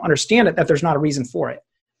because we don't understand it that there's not a reason for it.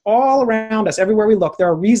 All around us, everywhere we look, there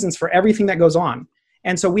are reasons for everything that goes on.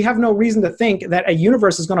 And so we have no reason to think that a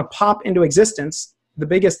universe is going to pop into existence, the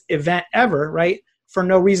biggest event ever, right, for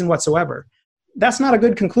no reason whatsoever. That's not a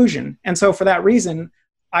good conclusion. And so for that reason,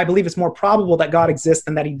 I believe it's more probable that God exists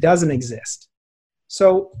than that he doesn't exist.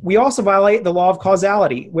 So we also violate the law of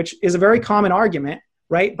causality, which is a very common argument,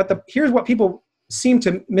 right? But here's what people seem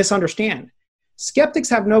to misunderstand. Skeptics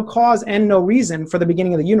have no cause and no reason for the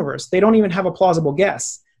beginning of the universe. They don't even have a plausible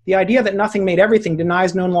guess. The idea that nothing made everything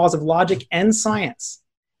denies known laws of logic and science.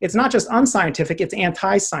 It's not just unscientific, it's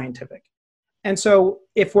anti-scientific. And so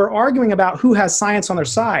if we're arguing about who has science on their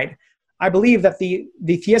side, I believe that the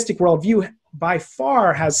theistic worldview by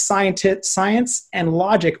far has science and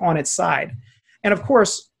logic on its side. And of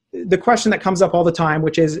course, the question that comes up all the time,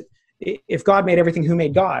 which is, if God made everything, who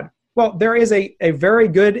made God? Well, there is a very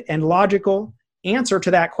good and logical answer to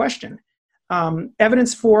that question.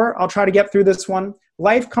 Evidence for, I'll try to get through this one,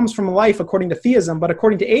 life comes from life according to theism, but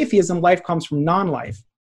according to atheism, life comes from non-life.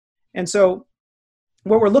 And so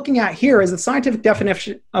what we're looking at here is the scientific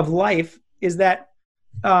definition of life is that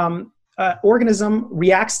organism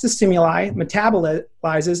reacts to stimuli,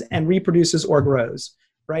 metabolizes, and reproduces or grows,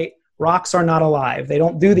 right? Rocks are not alive. They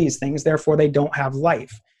don't do these things, therefore they don't have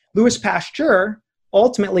life. Louis Pasteur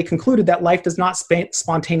ultimately concluded that life does not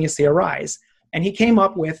spontaneously arise, and he came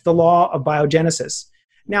up with the law of biogenesis.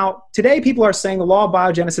 Now, today people are saying the law of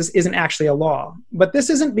biogenesis isn't actually a law, but this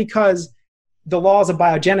isn't because the laws of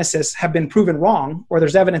biogenesis have been proven wrong or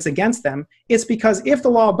there's evidence against them. It's because if the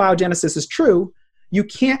law of biogenesis is true, you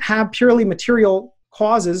can't have purely material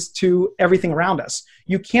causes to everything around us.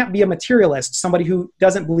 You can't be a materialist, somebody who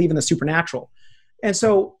doesn't believe in the supernatural. And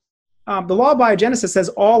so the law of biogenesis says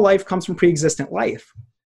all life comes from pre-existent life.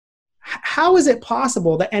 How is it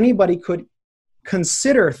possible that anybody could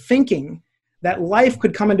consider thinking that life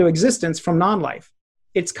could come into existence from non-life?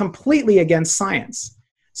 It's completely against science.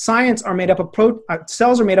 Cells are made up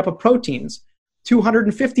of proteins,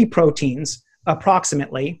 250 proteins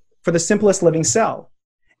approximately for the simplest living cell.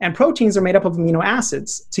 And proteins are made up of amino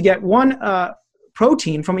acids. To get one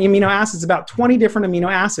protein from amino acids, about 20 different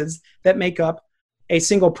amino acids that make up a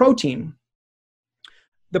single protein.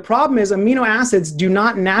 The problem is amino acids do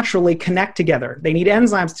not naturally connect together. They need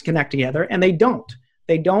enzymes to connect together, and they don't.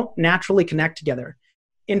 They don't naturally connect together.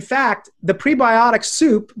 In fact, the prebiotic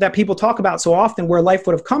soup that people talk about so often where life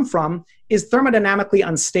would have come from is thermodynamically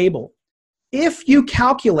unstable. If you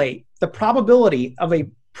calculate the probability of a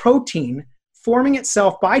protein forming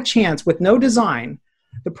itself by chance with no design,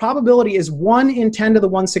 the probability is 1 in 10 to the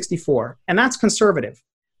 164, and that's conservative.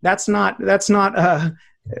 That's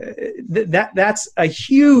a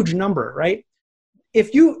huge number, right?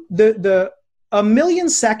 If you a million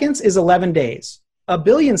seconds is 11 days, a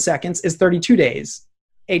billion seconds is 32 days,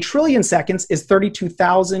 a trillion seconds is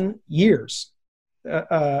 32,000 years.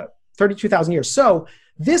 32,000 years. So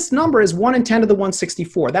this number is 1 in 10 to the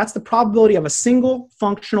 164. That's the probability of a single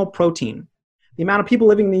functional protein. The amount of people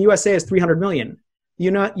living in the USA is 300 million.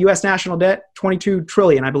 U.S. national debt, 22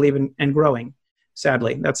 trillion, I believe, and growing.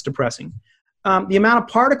 Sadly, that's depressing. The amount of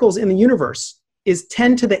particles in the universe is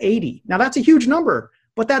 10 to the 80. Now that's a huge number,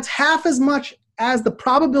 but that's half as much as the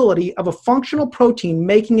probability of a functional protein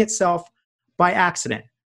making itself by accident.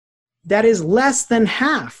 That is less than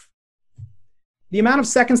half. The amount of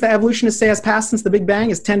seconds that evolutionists say has passed since the Big Bang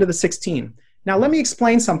is 10 to the 16. Now let me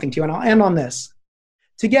explain something to you, and I'll end on this.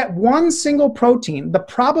 To get one single protein, the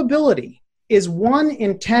probability is 1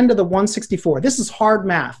 in 10 to the 164. This is hard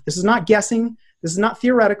math. This is not guessing. This is not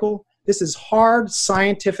theoretical. This is hard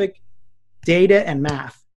scientific data and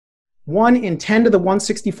math. 1 in 10 to the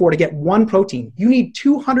 164 to get one protein. You need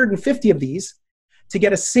 250 of these to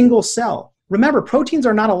get a single cell. Remember, proteins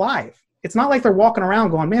are not alive. It's not like they're walking around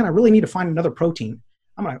going, man, I really need to find another protein.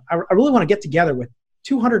 I really want to get together with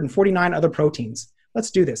 249 other proteins.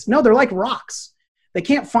 Let's do this. No, they're like rocks. They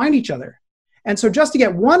can't find each other. And so just to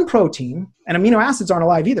get one protein, and amino acids aren't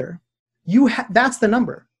alive either, that's the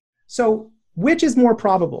number. So which is more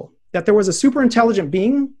probable? That there was a super intelligent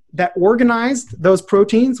being that organized those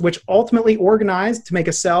proteins, which ultimately organized to make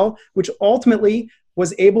a cell, which ultimately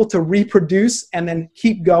was able to reproduce and then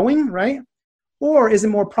keep going, right? Or is it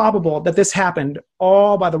more probable that this happened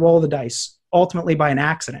all by the roll of the dice, ultimately by an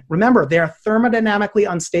accident? Remember, they are thermodynamically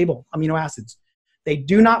unstable amino acids. They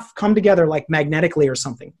do not come together like magnetically or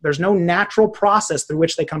something. There's no natural process through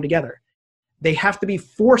which they come together. They have to be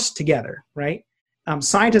forced together, right?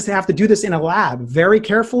 Scientists have to do this in a lab very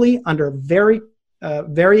carefully under very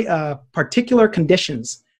particular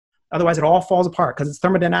conditions. Otherwise, it all falls apart because it's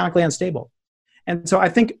thermodynamically unstable. And so I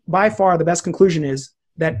think by far the best conclusion is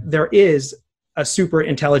that there is a super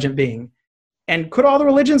intelligent being. And could all the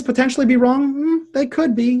religions potentially be wrong? They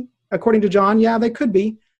could be. According to John, yeah, they could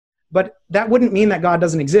be. But that wouldn't mean that God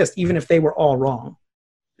doesn't exist, even if they were all wrong.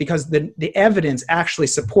 Because the evidence actually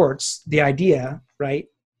supports the idea, right,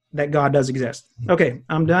 that God does exist. Okay,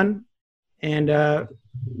 I'm done. And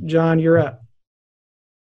John, you're up.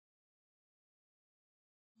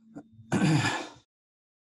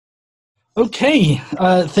 Okay,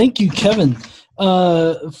 thank you, Kevin,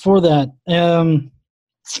 for that.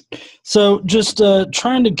 So just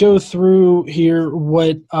trying to go through here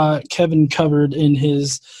what Kevin covered in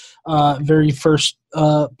his very first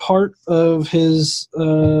part of his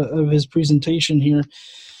presentation here.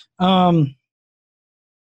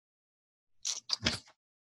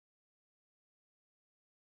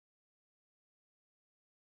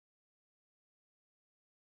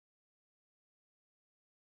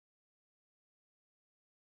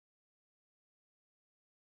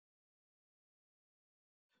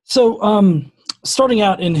 So, starting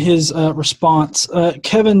out in his response,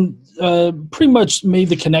 Kevin pretty much made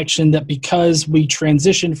the connection that because we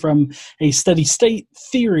transitioned from a steady state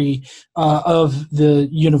theory of the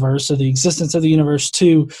universe, or the existence of the universe,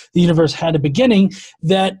 to the universe had a beginning,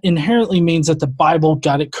 that inherently means that the Bible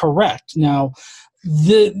got it correct. Now,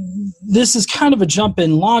 this is kind of a jump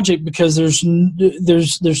in logic because there's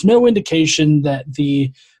no indication that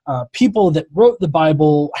the people that wrote the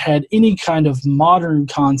Bible had any kind of modern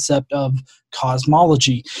concept of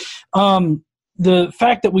cosmology. The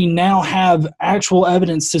fact that we now have actual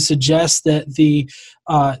evidence to suggest that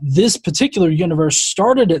this particular universe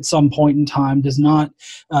started at some point in time does not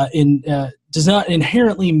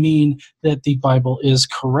inherently mean that the Bible is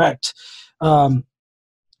correct.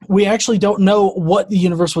 We actually don't know what the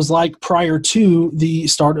universe was like prior to the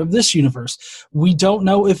start of this universe. We don't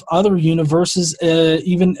know if other universes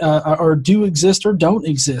even or do exist or don't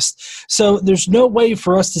exist. So there's no way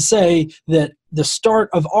for us to say that the start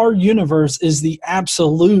of our universe is the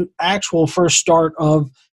absolute, actual first start of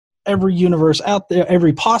every universe out there,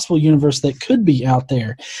 every possible universe that could be out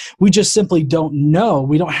there. We just simply don't know.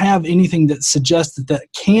 We don't have anything that suggests that that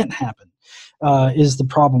can't happen, is the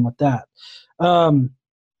problem with that.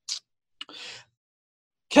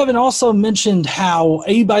 Kevin also mentioned how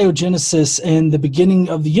abiogenesis and the beginning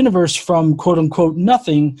of the universe from quote-unquote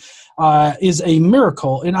nothing is a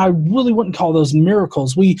miracle, and I really wouldn't call those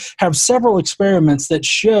miracles. We have several experiments that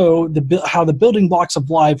show how the building blocks of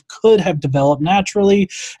life could have developed naturally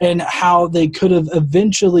and how they could have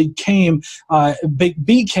eventually became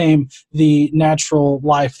the natural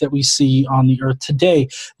life that we see on the earth today.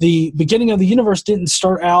 The beginning of the universe didn't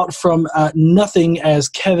start out from nothing, as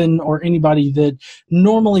Kevin or anybody that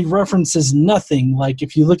normally references nothing. Like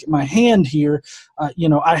if you look at my hand here,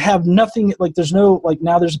 I have nothing, like there's no, like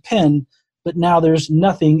now there's a pen, but now there's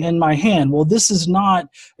nothing in my hand. Well, this is not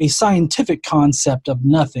a scientific concept of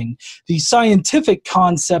nothing. The scientific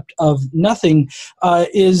concept of nothing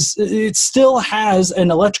is it still has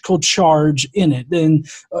an electrical charge in it. And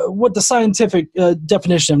what the scientific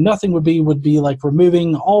definition of nothing would be like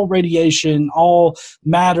removing all radiation, all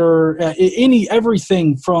matter,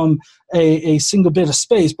 everything from a single bit of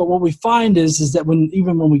space. But what we find is that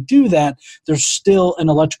even when we do that, there's still an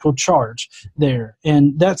electrical charge there.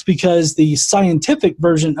 And that's because the scientific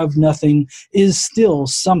version of nothing is still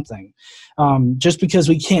something. Just because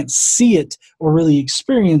we can't see it or really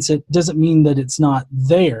experience it doesn't mean that it's not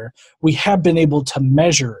there. We have been able to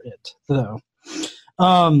measure it, though.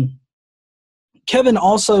 Kevin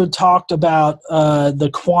also talked about the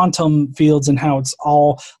quantum fields and how it's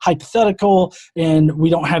all hypothetical, and we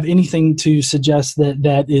don't have anything to suggest that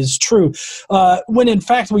that is true. When in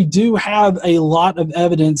fact we do have a lot of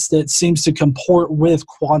evidence that seems to comport with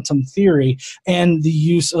quantum theory and the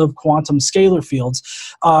use of quantum scalar fields.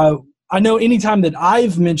 I know anytime that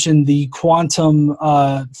I've mentioned the quantum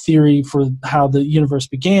theory for how the universe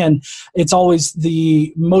began, it's always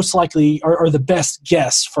the most likely or the best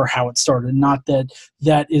guess for how it started. Not that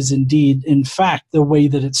that is indeed, in fact, the way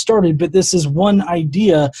that it started, but this is one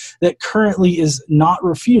idea that currently is not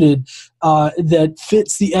refuted that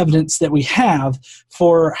fits the evidence that we have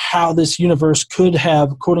for how this universe could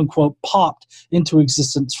have, quote unquote, popped into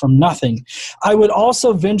existence from nothing. I would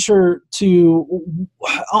also venture to,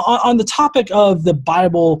 on the topic of the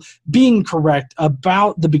Bible being correct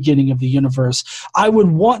about the beginning of the universe, I would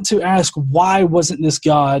want to ask, why wasn't this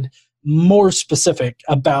God more specific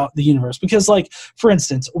about the universe? Because, like, for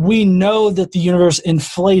instance, we know that the universe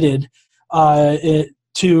inflated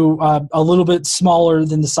to a little bit smaller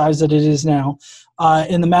than the size that it is now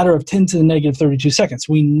in the matter of 10 to the negative 32 seconds.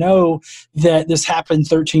 We know that this happened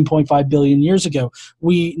 13.5 billion years ago.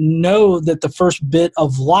 We know that the first bit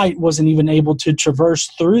of light wasn't even able to traverse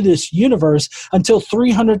through this universe until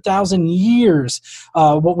 300,000 years,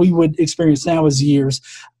 what we would experience now as years,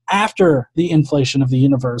 after the inflation of the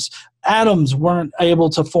universe. Atoms weren't able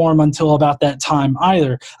to form until about that time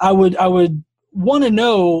either. I would want to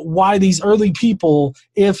know why these early people,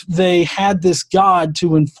 if they had this God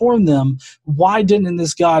to inform them, why didn't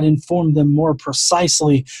this God inform them more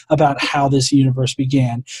precisely about how this universe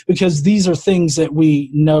began? Because these are things that we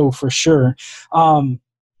know for sure.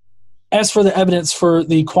 As for the evidence for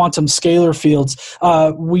the quantum scalar fields,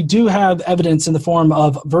 we do have evidence in the form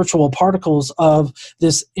of virtual particles of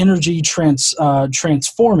this energy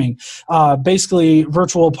transforming. Basically,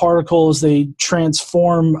 virtual particles, they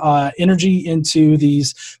transform energy into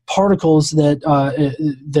these particles that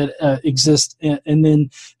exist, and then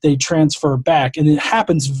they transfer back. And it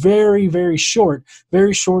happens very, very short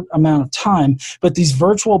amount of time. But these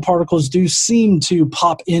virtual particles do seem to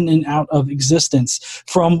pop in and out of existence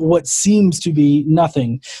from what seems to be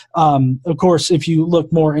nothing. Of course, if you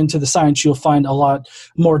look more into the science, you'll find a lot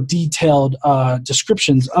more detailed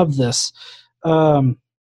descriptions of this.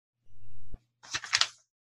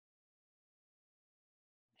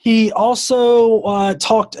 He also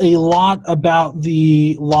talked a lot about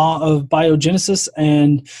the law of biogenesis,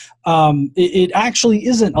 and it actually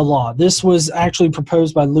isn't a law. This was actually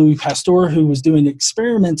proposed by Louis Pasteur, who was doing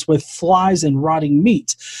experiments with flies and rotting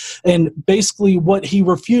meat. And basically what he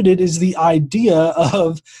refuted is the idea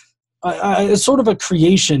of sort of a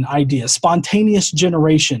creation idea, spontaneous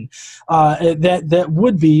generation, that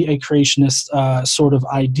would be a creationist sort of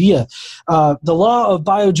idea. The law of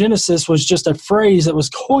biogenesis was just a phrase that was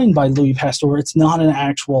coined by Louis Pasteur. It's not an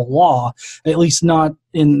actual law, at least not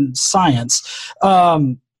in science.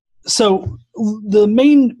 So the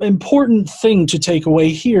main important thing to take away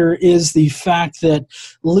here is the fact that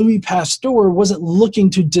Louis Pasteur wasn't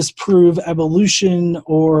looking to disprove evolution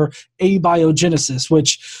or abiogenesis,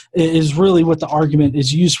 which is really what the argument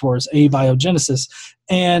is used for, is abiogenesis.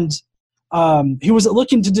 And he wasn't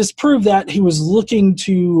looking to disprove that. He was looking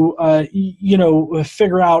to,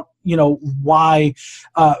 figure out, why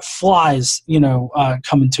flies,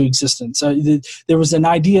 come into existence. There was an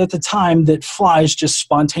idea at the time that flies just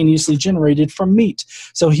spontaneously generated from meat.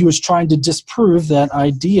 So he was trying to disprove that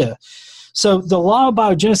idea. So the law of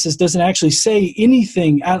biogenesis doesn't actually say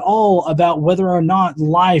anything at all about whether or not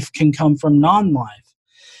life can come from non-life.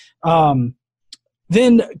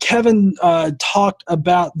 Then Kevin talked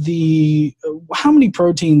about how many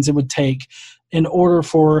proteins it would take in order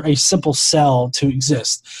for a simple cell to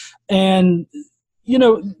exist. And,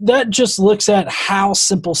 that just looks at how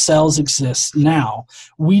simple cells exist now.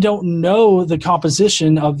 We don't know the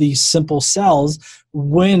composition of these simple cells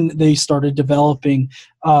when they started developing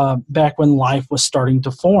back when life was starting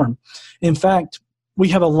to form. In fact, we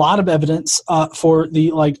have a lot of evidence for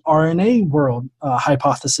the RNA world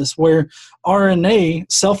hypothesis, where RNA,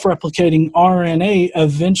 self-replicating RNA,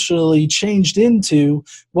 eventually changed into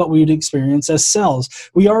what we would experience as cells.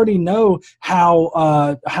 We already know how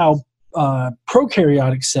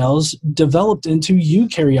prokaryotic cells developed into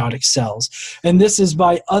eukaryotic cells, and this is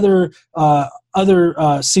by other other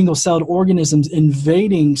single-celled organisms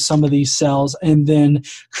invading some of these cells and then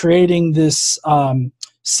creating this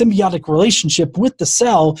symbiotic relationship with the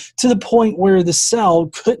cell to the point where the cell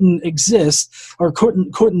couldn't exist or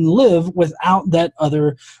couldn't live without that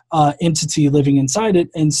other entity living inside it.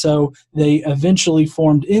 And so they eventually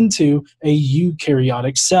formed into a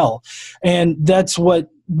eukaryotic cell. And that's what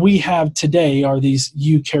we have today, are these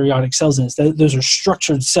eukaryotic cells. And those are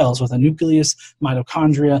structured cells with a nucleus,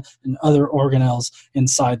 mitochondria, and other organelles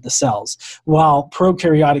inside the cells. While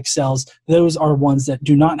prokaryotic cells, those are ones that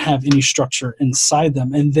do not have any structure inside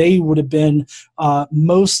them. And they would have been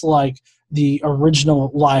most like the original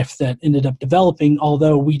life that ended up developing,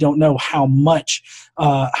 although we don't know how much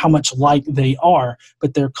like they are,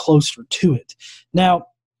 but they're closer to it. Now,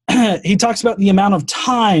 he talks about the amount of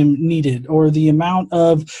time needed, or the amount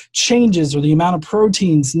of changes, or the amount of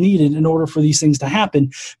proteins needed in order for these things to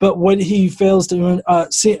happen. But what he fails to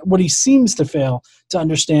what he seems to fail to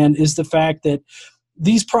understand is the fact that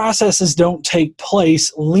these processes don't take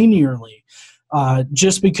place linearly.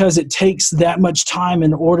 Just because it takes that much time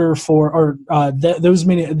in order for,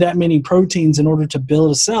 that many proteins in order to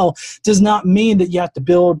build a cell, does not mean that you have to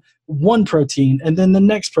build one protein and then the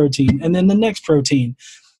next protein and then the next protein.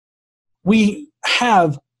 We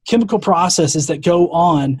have chemical processes that go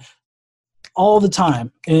on all the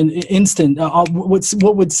time in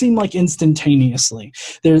what would seem like instantaneously.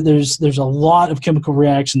 There's a lot of chemical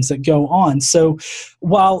reactions that go on. So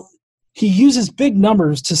while he uses big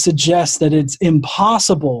numbers to suggest that it's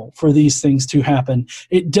impossible for these things to happen,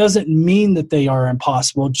 it doesn't mean that they are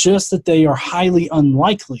impossible, just that they are highly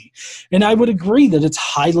unlikely. And I would agree that it's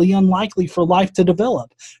highly unlikely for life to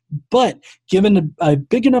develop. But given a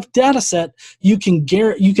big enough data set, you can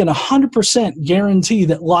 100% guarantee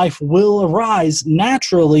that life will arise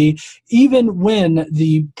naturally, even when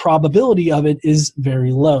the probability of it is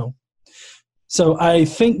very low. So I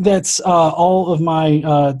think that's all of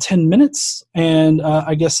my 10 minutes, and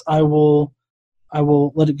I guess I will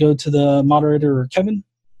let it go to the moderator, Kevin.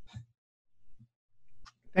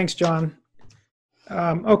 Thanks, John.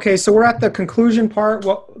 Okay, so we're at the conclusion part.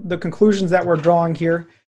 The conclusions that we're drawing here.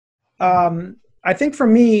 I think for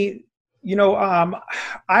me,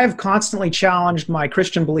 I've constantly challenged my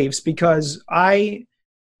Christian beliefs because I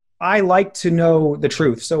like to know the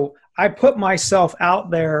truth. So I put myself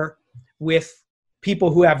out there with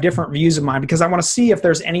people who have different views of mine because I want to see if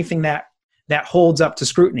there's anything that holds up to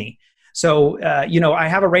scrutiny. So, I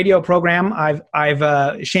have a radio program.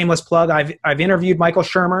 I've shameless plug. I've interviewed Michael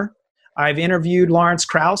Shermer. I've interviewed Lawrence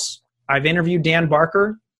Krauss. I've interviewed Dan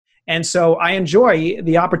Barker. And so I enjoy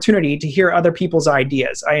the opportunity to hear other people's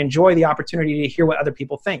ideas. I enjoy the opportunity to hear what other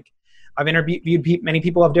people think. I've interviewed many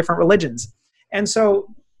people of different religions. And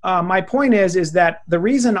so my point is that the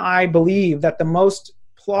reason I believe that the most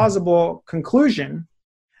plausible conclusion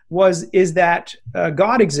is that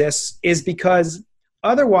God exists is because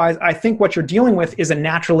otherwise I think what you're dealing with is a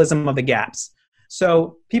naturalism of the gaps.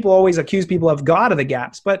 So people always accuse people of God of the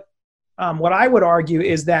gaps, but what I would argue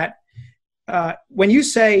is that when you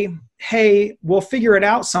say, hey, we'll figure it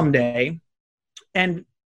out someday, and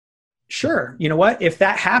sure, you know what, if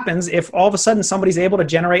that happens, if all of a sudden somebody's able to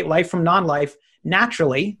generate life from non-life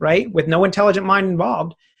naturally, right, with no intelligent mind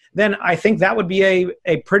involved, then I think that would be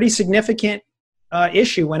a pretty significant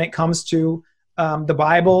issue when it comes to the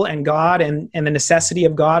Bible and God and the necessity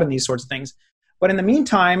of God and these sorts of things. But in the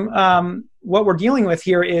meantime, what we're dealing with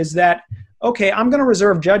here is that, okay, I'm going to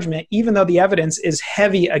reserve judgment even though the evidence is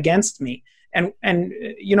heavy against me. And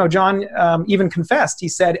John even confessed. He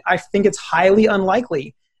said, I think it's highly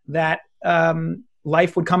unlikely that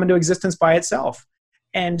life would come into existence by itself.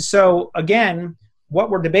 And so, again, what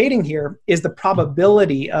we're debating here is the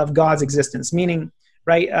probability of God's existence, meaning,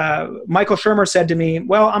 right, Michael Shermer said to me,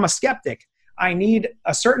 well, I'm a skeptic. I need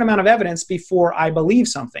a certain amount of evidence before I believe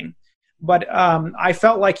something. But I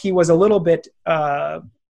felt like he was a little bit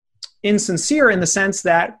insincere in the sense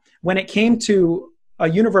that when it came to a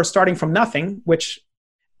universe starting from nothing, which,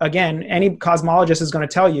 again, any cosmologist is going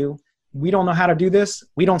to tell you, we don't know how to do this.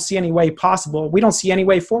 We don't see any way possible. We don't see any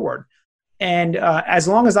way forward. And as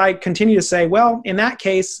long as I continue to say, well, in that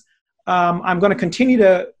case, I'm going to continue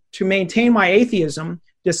to maintain my atheism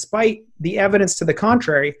despite the evidence to the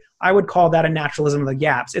contrary, I would call that a naturalism of the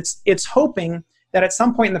gaps. It's hoping that at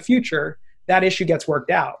some point in the future, that issue gets worked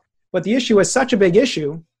out. But the issue is such a big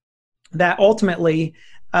issue that ultimately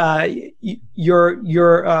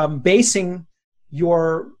you're basing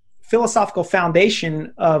your philosophical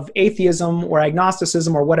foundation of atheism or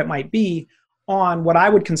agnosticism or what it might be on what I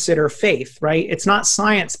would consider faith, right? It's not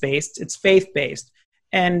science-based, it's faith-based.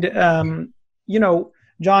 And,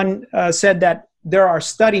 John said that there are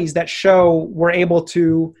studies that show we're able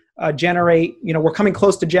to generate, we're coming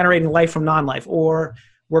close to generating life from non-life, or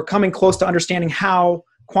we're coming close to understanding how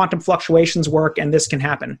quantum fluctuations work, and this can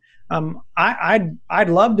happen. I'd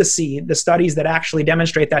love to see the studies that actually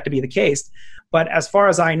demonstrate that to be the case. But as far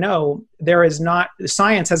as I know,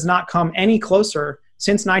 science has not come any closer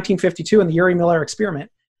since 1952 in the Urey-Miller experiment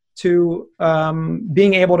to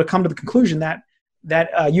being able to come to the conclusion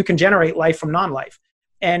that you can generate life from non-life.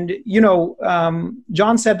 And,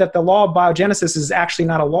 John said that the law of biogenesis is actually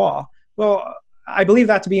not a law. Well, I believe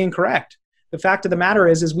that to be incorrect. The fact of the matter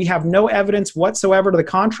is we have no evidence whatsoever to the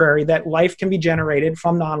contrary that life can be generated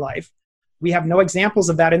from non-life. We have no examples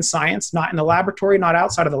of that in science, not in the laboratory, not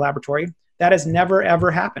outside of the laboratory. That has never,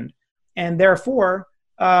 ever happened. And therefore,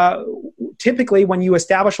 typically when you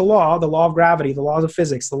establish a law, the law of gravity, the laws of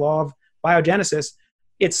physics, the law of biogenesis,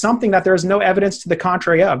 it's something that there is no evidence to the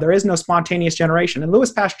contrary of. There is no spontaneous generation. And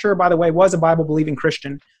Louis Pasteur, by the way, was a Bible-believing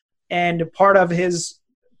Christian. And part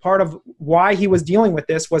of why he was dealing with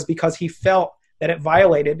this was because he felt that it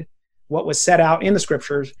violated what was set out in the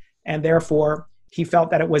scriptures, and therefore he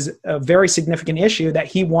felt that it was a very significant issue that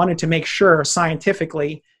he wanted to make sure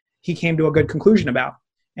scientifically he came to a good conclusion about.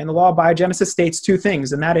 And the law of biogenesis states two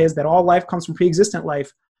things, and that is that all life comes from pre-existent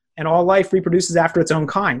life, and all life reproduces after its own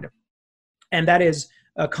kind. And that is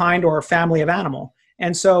a kind or a family of animal.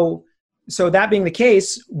 And so that being the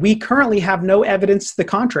case, we currently have no evidence to the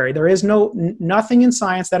contrary. There is nothing in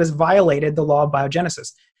science that has violated the law of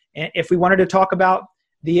biogenesis. And if we wanted to talk about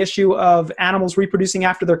the issue of animals reproducing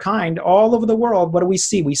after their kind, all over the world, what do we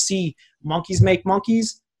see? We see monkeys make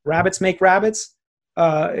monkeys, rabbits make rabbits,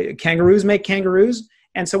 kangaroos make kangaroos.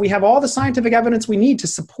 And so we have all the scientific evidence we need to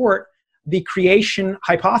support the creation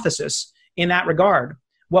hypothesis in that regard.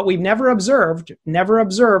 What we've never observed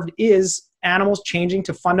is animals changing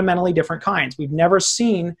to fundamentally different kinds. We've never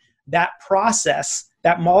seen that process,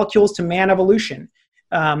 that molecules to man evolution.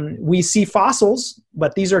 We see fossils,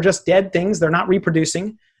 but these are just dead things. They're not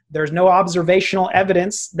reproducing. There's no observational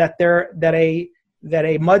evidence that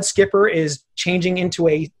a mud skipper is changing into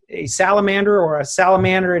a salamander, or a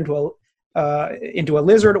salamander into a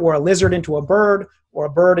lizard, or a lizard into a bird, or a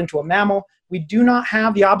bird into a mammal. We do not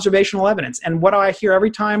have the observational evidence. And what do I hear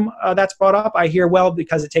every time that's brought up? I hear, well,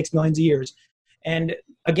 because it takes millions of years. And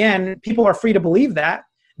again, people are free to believe that.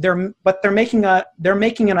 But they're making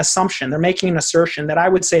an assumption. They're making an assertion that I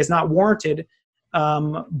would say is not warranted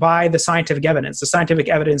by the scientific evidence. The scientific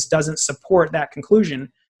evidence doesn't support that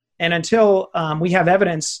conclusion. And until we have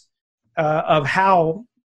evidence of how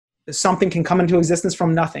something can come into existence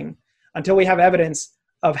from nothing, until we have evidence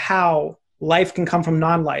of how life can come from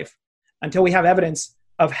non-life, until we have evidence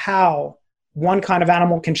of how one kind of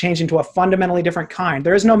animal can change into a fundamentally different kind,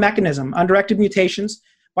 there is no mechanism. Undirected mutations.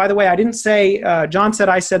 By the way, I didn't say, John said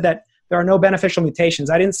I said that there are no beneficial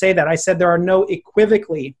mutations. I didn't say that. I said there are no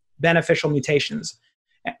equivocally beneficial mutations.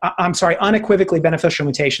 I'm sorry, unequivocally beneficial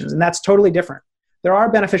mutations, and that's totally different. There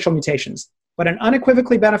are beneficial mutations, but an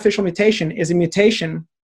unequivocally beneficial mutation is a mutation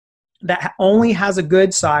that only has a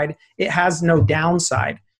good side. It has no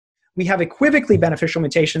downside. We have equivocally beneficial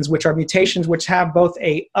mutations, which are mutations which have both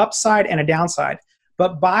a upside and a downside.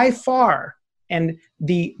 But by far, and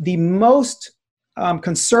the most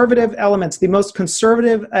conservative elements, the most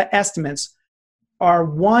conservative estimates are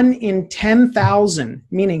 1 in 10,000,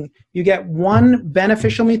 meaning you get one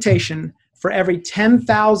beneficial mutation for every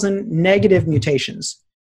 10,000 negative mutations,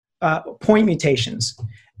 point mutations.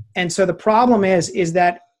 And so the problem is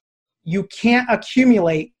that you can't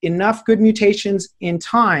accumulate enough good mutations in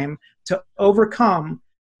time to overcome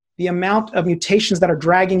the amount of mutations that are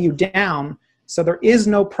dragging you down. So there is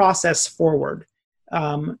no process forward.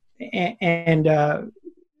 So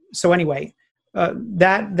anyway,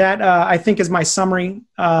 that I think is my summary.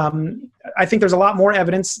 I think there's a lot more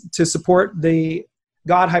evidence to support the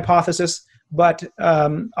God hypothesis, but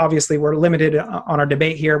obviously we're limited on our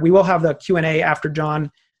debate here. We will have the Q&A after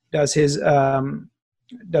John does his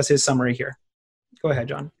summary here. Go ahead,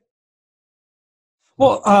 John.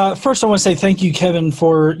 Well, first I want to say thank you, Kevin,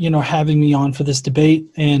 for having me on for this debate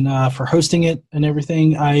and for hosting it and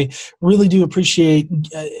everything. I really do appreciate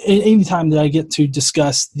any time that I get to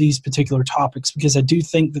discuss these particular topics, because I do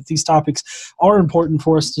think that these topics are important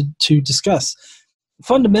for us to discuss.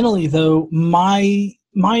 Fundamentally, though, my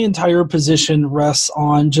entire position rests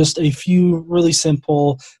on just a few really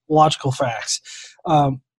simple logical facts.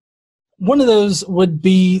 One of those would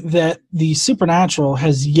be that the supernatural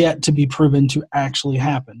has yet to be proven to actually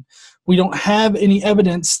happen. We don't have any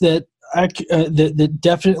evidence that that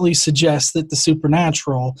definitely suggests that the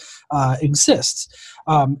supernatural exists.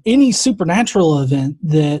 Any supernatural event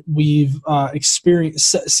that we've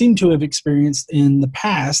seem to have experienced in the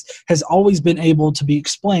past has always been able to be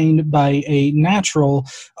explained by a natural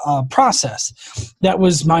process. That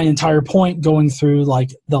was my entire point going through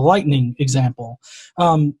like the lightning example.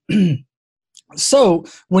 So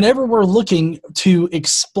whenever we're looking to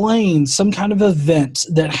explain some kind of event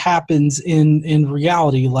that happens in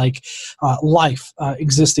reality, like life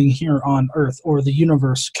existing here on Earth or the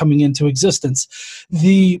universe coming into existence,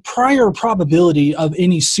 the prior probability of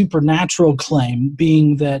any supernatural claim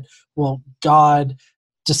being that, well, God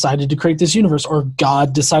decided to create this universe or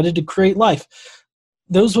God decided to create life,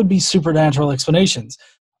 those would be supernatural explanations.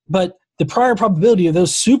 But the prior probability of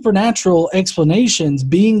those supernatural explanations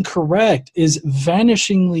being correct is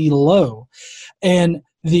vanishingly low, and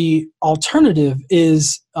the alternative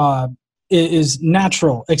is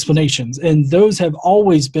natural explanations, and those have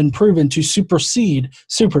always been proven to supersede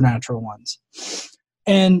supernatural ones.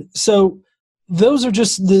 And so those are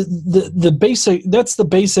just the basic. That's the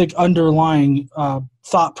basic underlying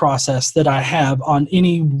thought process that I have on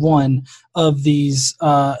any one of these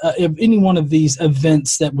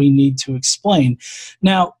events that we need to explain.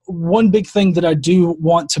 Now, one big thing that I do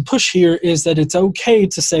want to push here is that it's okay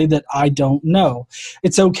to say that I don't know.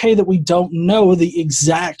 It's okay that we don't know the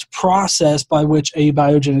exact process by which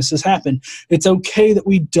abiogenesis happened. It's okay that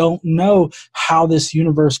we don't know how this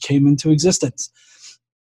universe came into existence.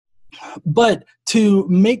 But to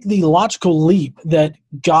make the logical leap that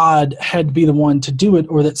God had to be the one to do it,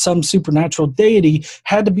 or that some supernatural deity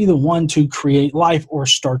had to be the one to create life or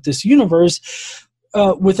start this universe,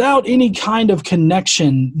 without any kind of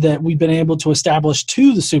connection that we've been able to establish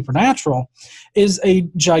to the supernatural, is a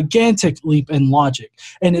gigantic leap in logic.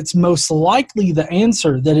 And it's most likely the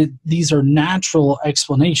answer that these are natural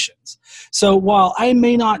explanations. So while I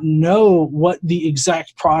may not know what the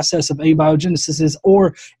exact process of abiogenesis is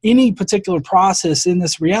or any particular process in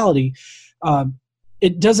this reality,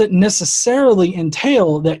 it doesn't necessarily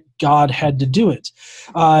entail that God had to do it.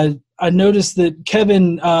 I noticed that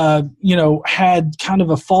Kevin, had kind of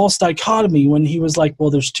a false dichotomy when he was like, well,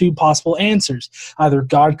 there's two possible answers. Either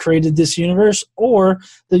God created this universe or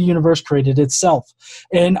the universe created itself.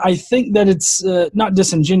 And I think that it's not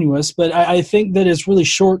disingenuous, but I think that it's really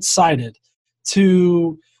short-sighted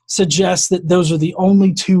to suggest that those are the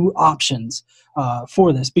only two options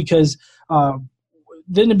for this, because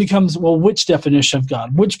then it becomes, well, which definition of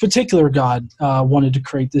God? Which particular God wanted to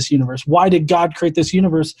create this universe? Why did God create this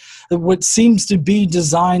universe? What seems to be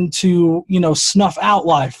designed to, snuff out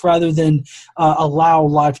life rather than allow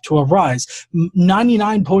life to arise.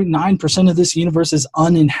 99.9% of this universe is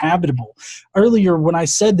uninhabitable. Earlier, when I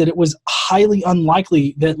said that it was highly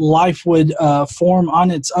unlikely that life would form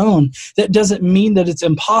on its own, that doesn't mean that it's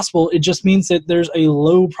impossible. It just means that there's a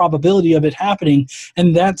low probability of it happening,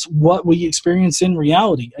 and that's what we experience in reality,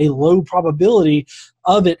 a low probability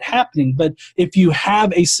of it happening. But if you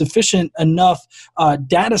have a sufficient enough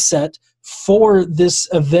data set for this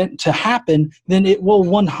event to happen, then it will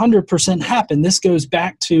 100% happen. This goes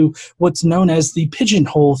back to what's known as the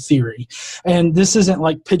pigeonhole theory. And this isn't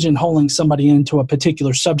like pigeonholing somebody into a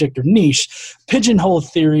particular subject or niche. Pigeonhole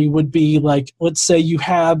theory would be like, let's say you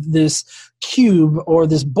have this cube or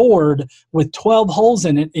this board with 12 holes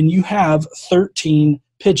in it, and you have 13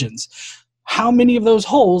 pigeons. How many of those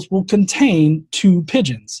holes will contain 2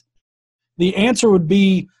 pigeons? The answer would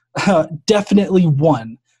be definitely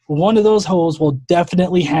one. One of those holes will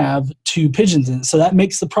definitely have 2 pigeons in it. So that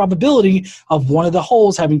makes the probability of one of the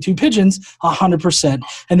holes having 2 pigeons 100%.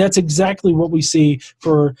 And that's exactly what we see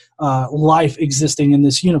for life existing in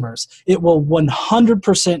this universe. It will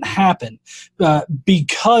 100% happen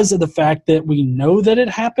because of the fact that we know that it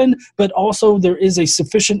happened, but also there is a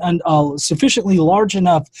sufficiently large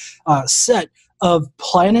enough set of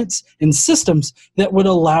planets and systems that would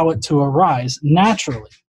allow it to arise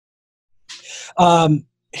naturally.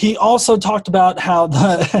 He also talked about how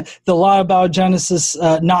the law of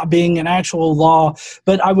abiogenesis not being an actual law,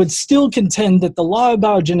 but I would still contend that the law of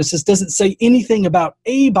abiogenesis doesn't say anything about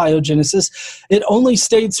abiogenesis. It only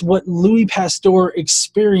states what Louis Pasteur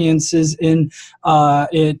experiences in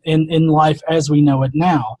life as we know it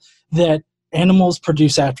now, that animals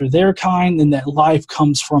produce after their kind and that life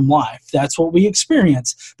comes from life. That's what we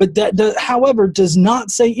experience. But that, however, does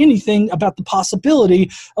not say anything about the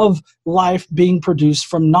possibility of life being produced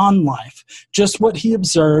from non-life, just what he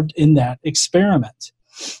observed in that experiment.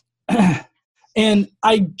 And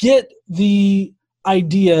I get the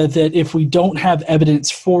idea that if we don't have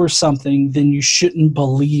evidence for something, then you shouldn't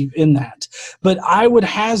believe in that. But I would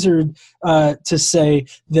hazard to say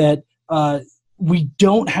that we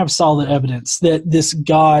don't have solid evidence that this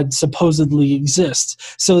God supposedly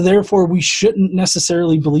exists. So therefore, we shouldn't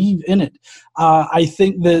necessarily believe in it. I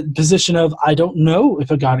think the position of I don't know if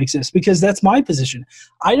a God exists, because that's my position.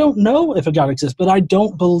 I don't know if a God exists, but I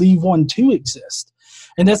don't believe one to exist.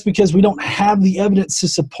 And that's because we don't have the evidence to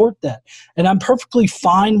support that. And I'm perfectly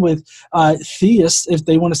fine with theists if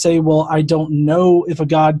they want to say, well, I don't know if a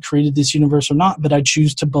God created this universe or not, but I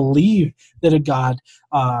choose to believe that a God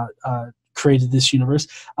created this universe.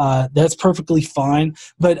 That's perfectly fine.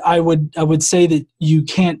 But I would say that you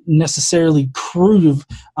can't necessarily prove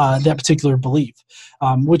that particular belief,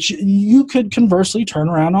 which you could conversely turn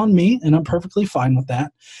around on me, and I'm perfectly fine with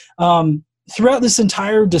that. Throughout this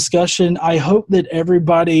entire discussion, I hope that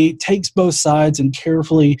everybody takes both sides and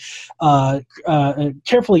carefully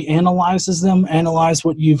analyze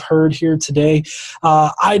what you've heard here today.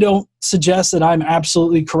 I don't suggest that I'm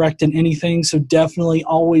absolutely correct in anything, so definitely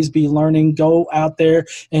always be learning. Go out there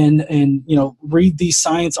and read these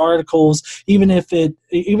science articles, even if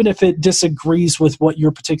it disagrees with what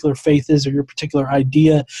your particular faith is or your particular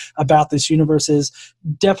idea about this universe is.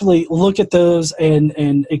 Definitely look at those and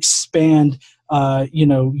expand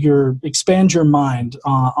expand your mind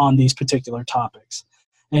on these particular topics.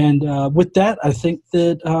 And with that, I think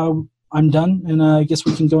that I'm done, and I guess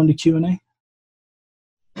we can go into Q&A.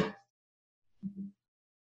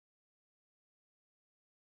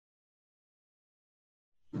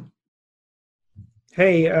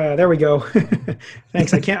 Hey, there we go.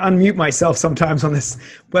 Thanks. I can't unmute myself sometimes on this.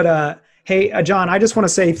 But hey, John, I just want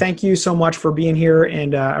to say thank you so much for being here,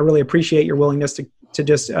 and I really appreciate your willingness to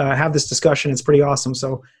just have this discussion. It's pretty awesome.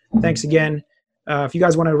 So thanks again. If you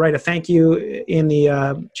guys want to write a thank you in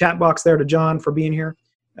the chat box there to John for being here.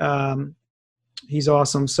 He's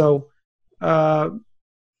awesome. So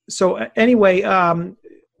anyway,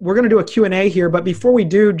 we're going to do a Q&A here. But before we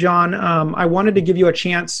do, John, I wanted to give you a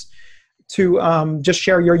chance to just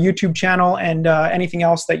share your YouTube channel and anything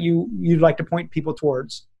else that you'd like to point people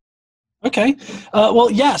towards. Okay.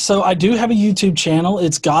 Well, yeah, so I do have a YouTube channel.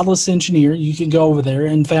 It's Godless Engineer. You can go over there.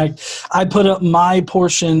 In fact, I put up my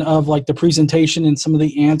portion of like the presentation and some of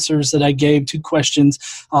the answers that I gave to questions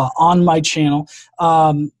on my channel.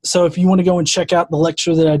 So if you want to go and check out the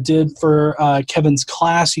lecture that I did for Kevin's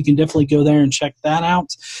class, you can definitely go there and check that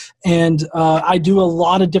out. And I do a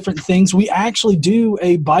lot of different things. We actually do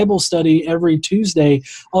a Bible study every Tuesday,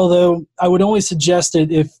 although I would only suggest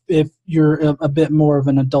it if you're a bit more of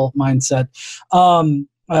an adult mindset.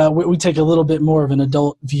 We take a little bit more of an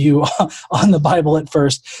adult view on the Bible at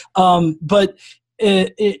first. But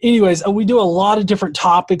anyways, we do a lot of different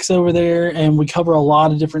topics over there, and we cover a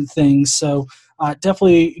lot of different things. So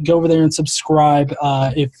definitely go over there and subscribe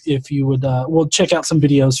if you would. We'll check out some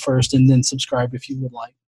videos first and then subscribe if you would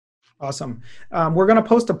like. Awesome. We're going to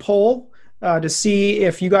post a poll to see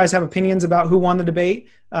if you guys have opinions about who won the debate.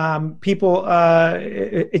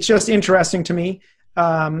 It's just interesting to me.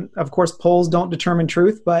 Of course, polls don't determine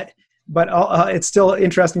truth, but it's still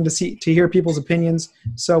interesting to hear people's opinions.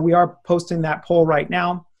 So we are posting that poll right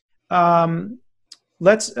now.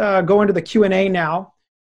 Let's go into the Q&A now.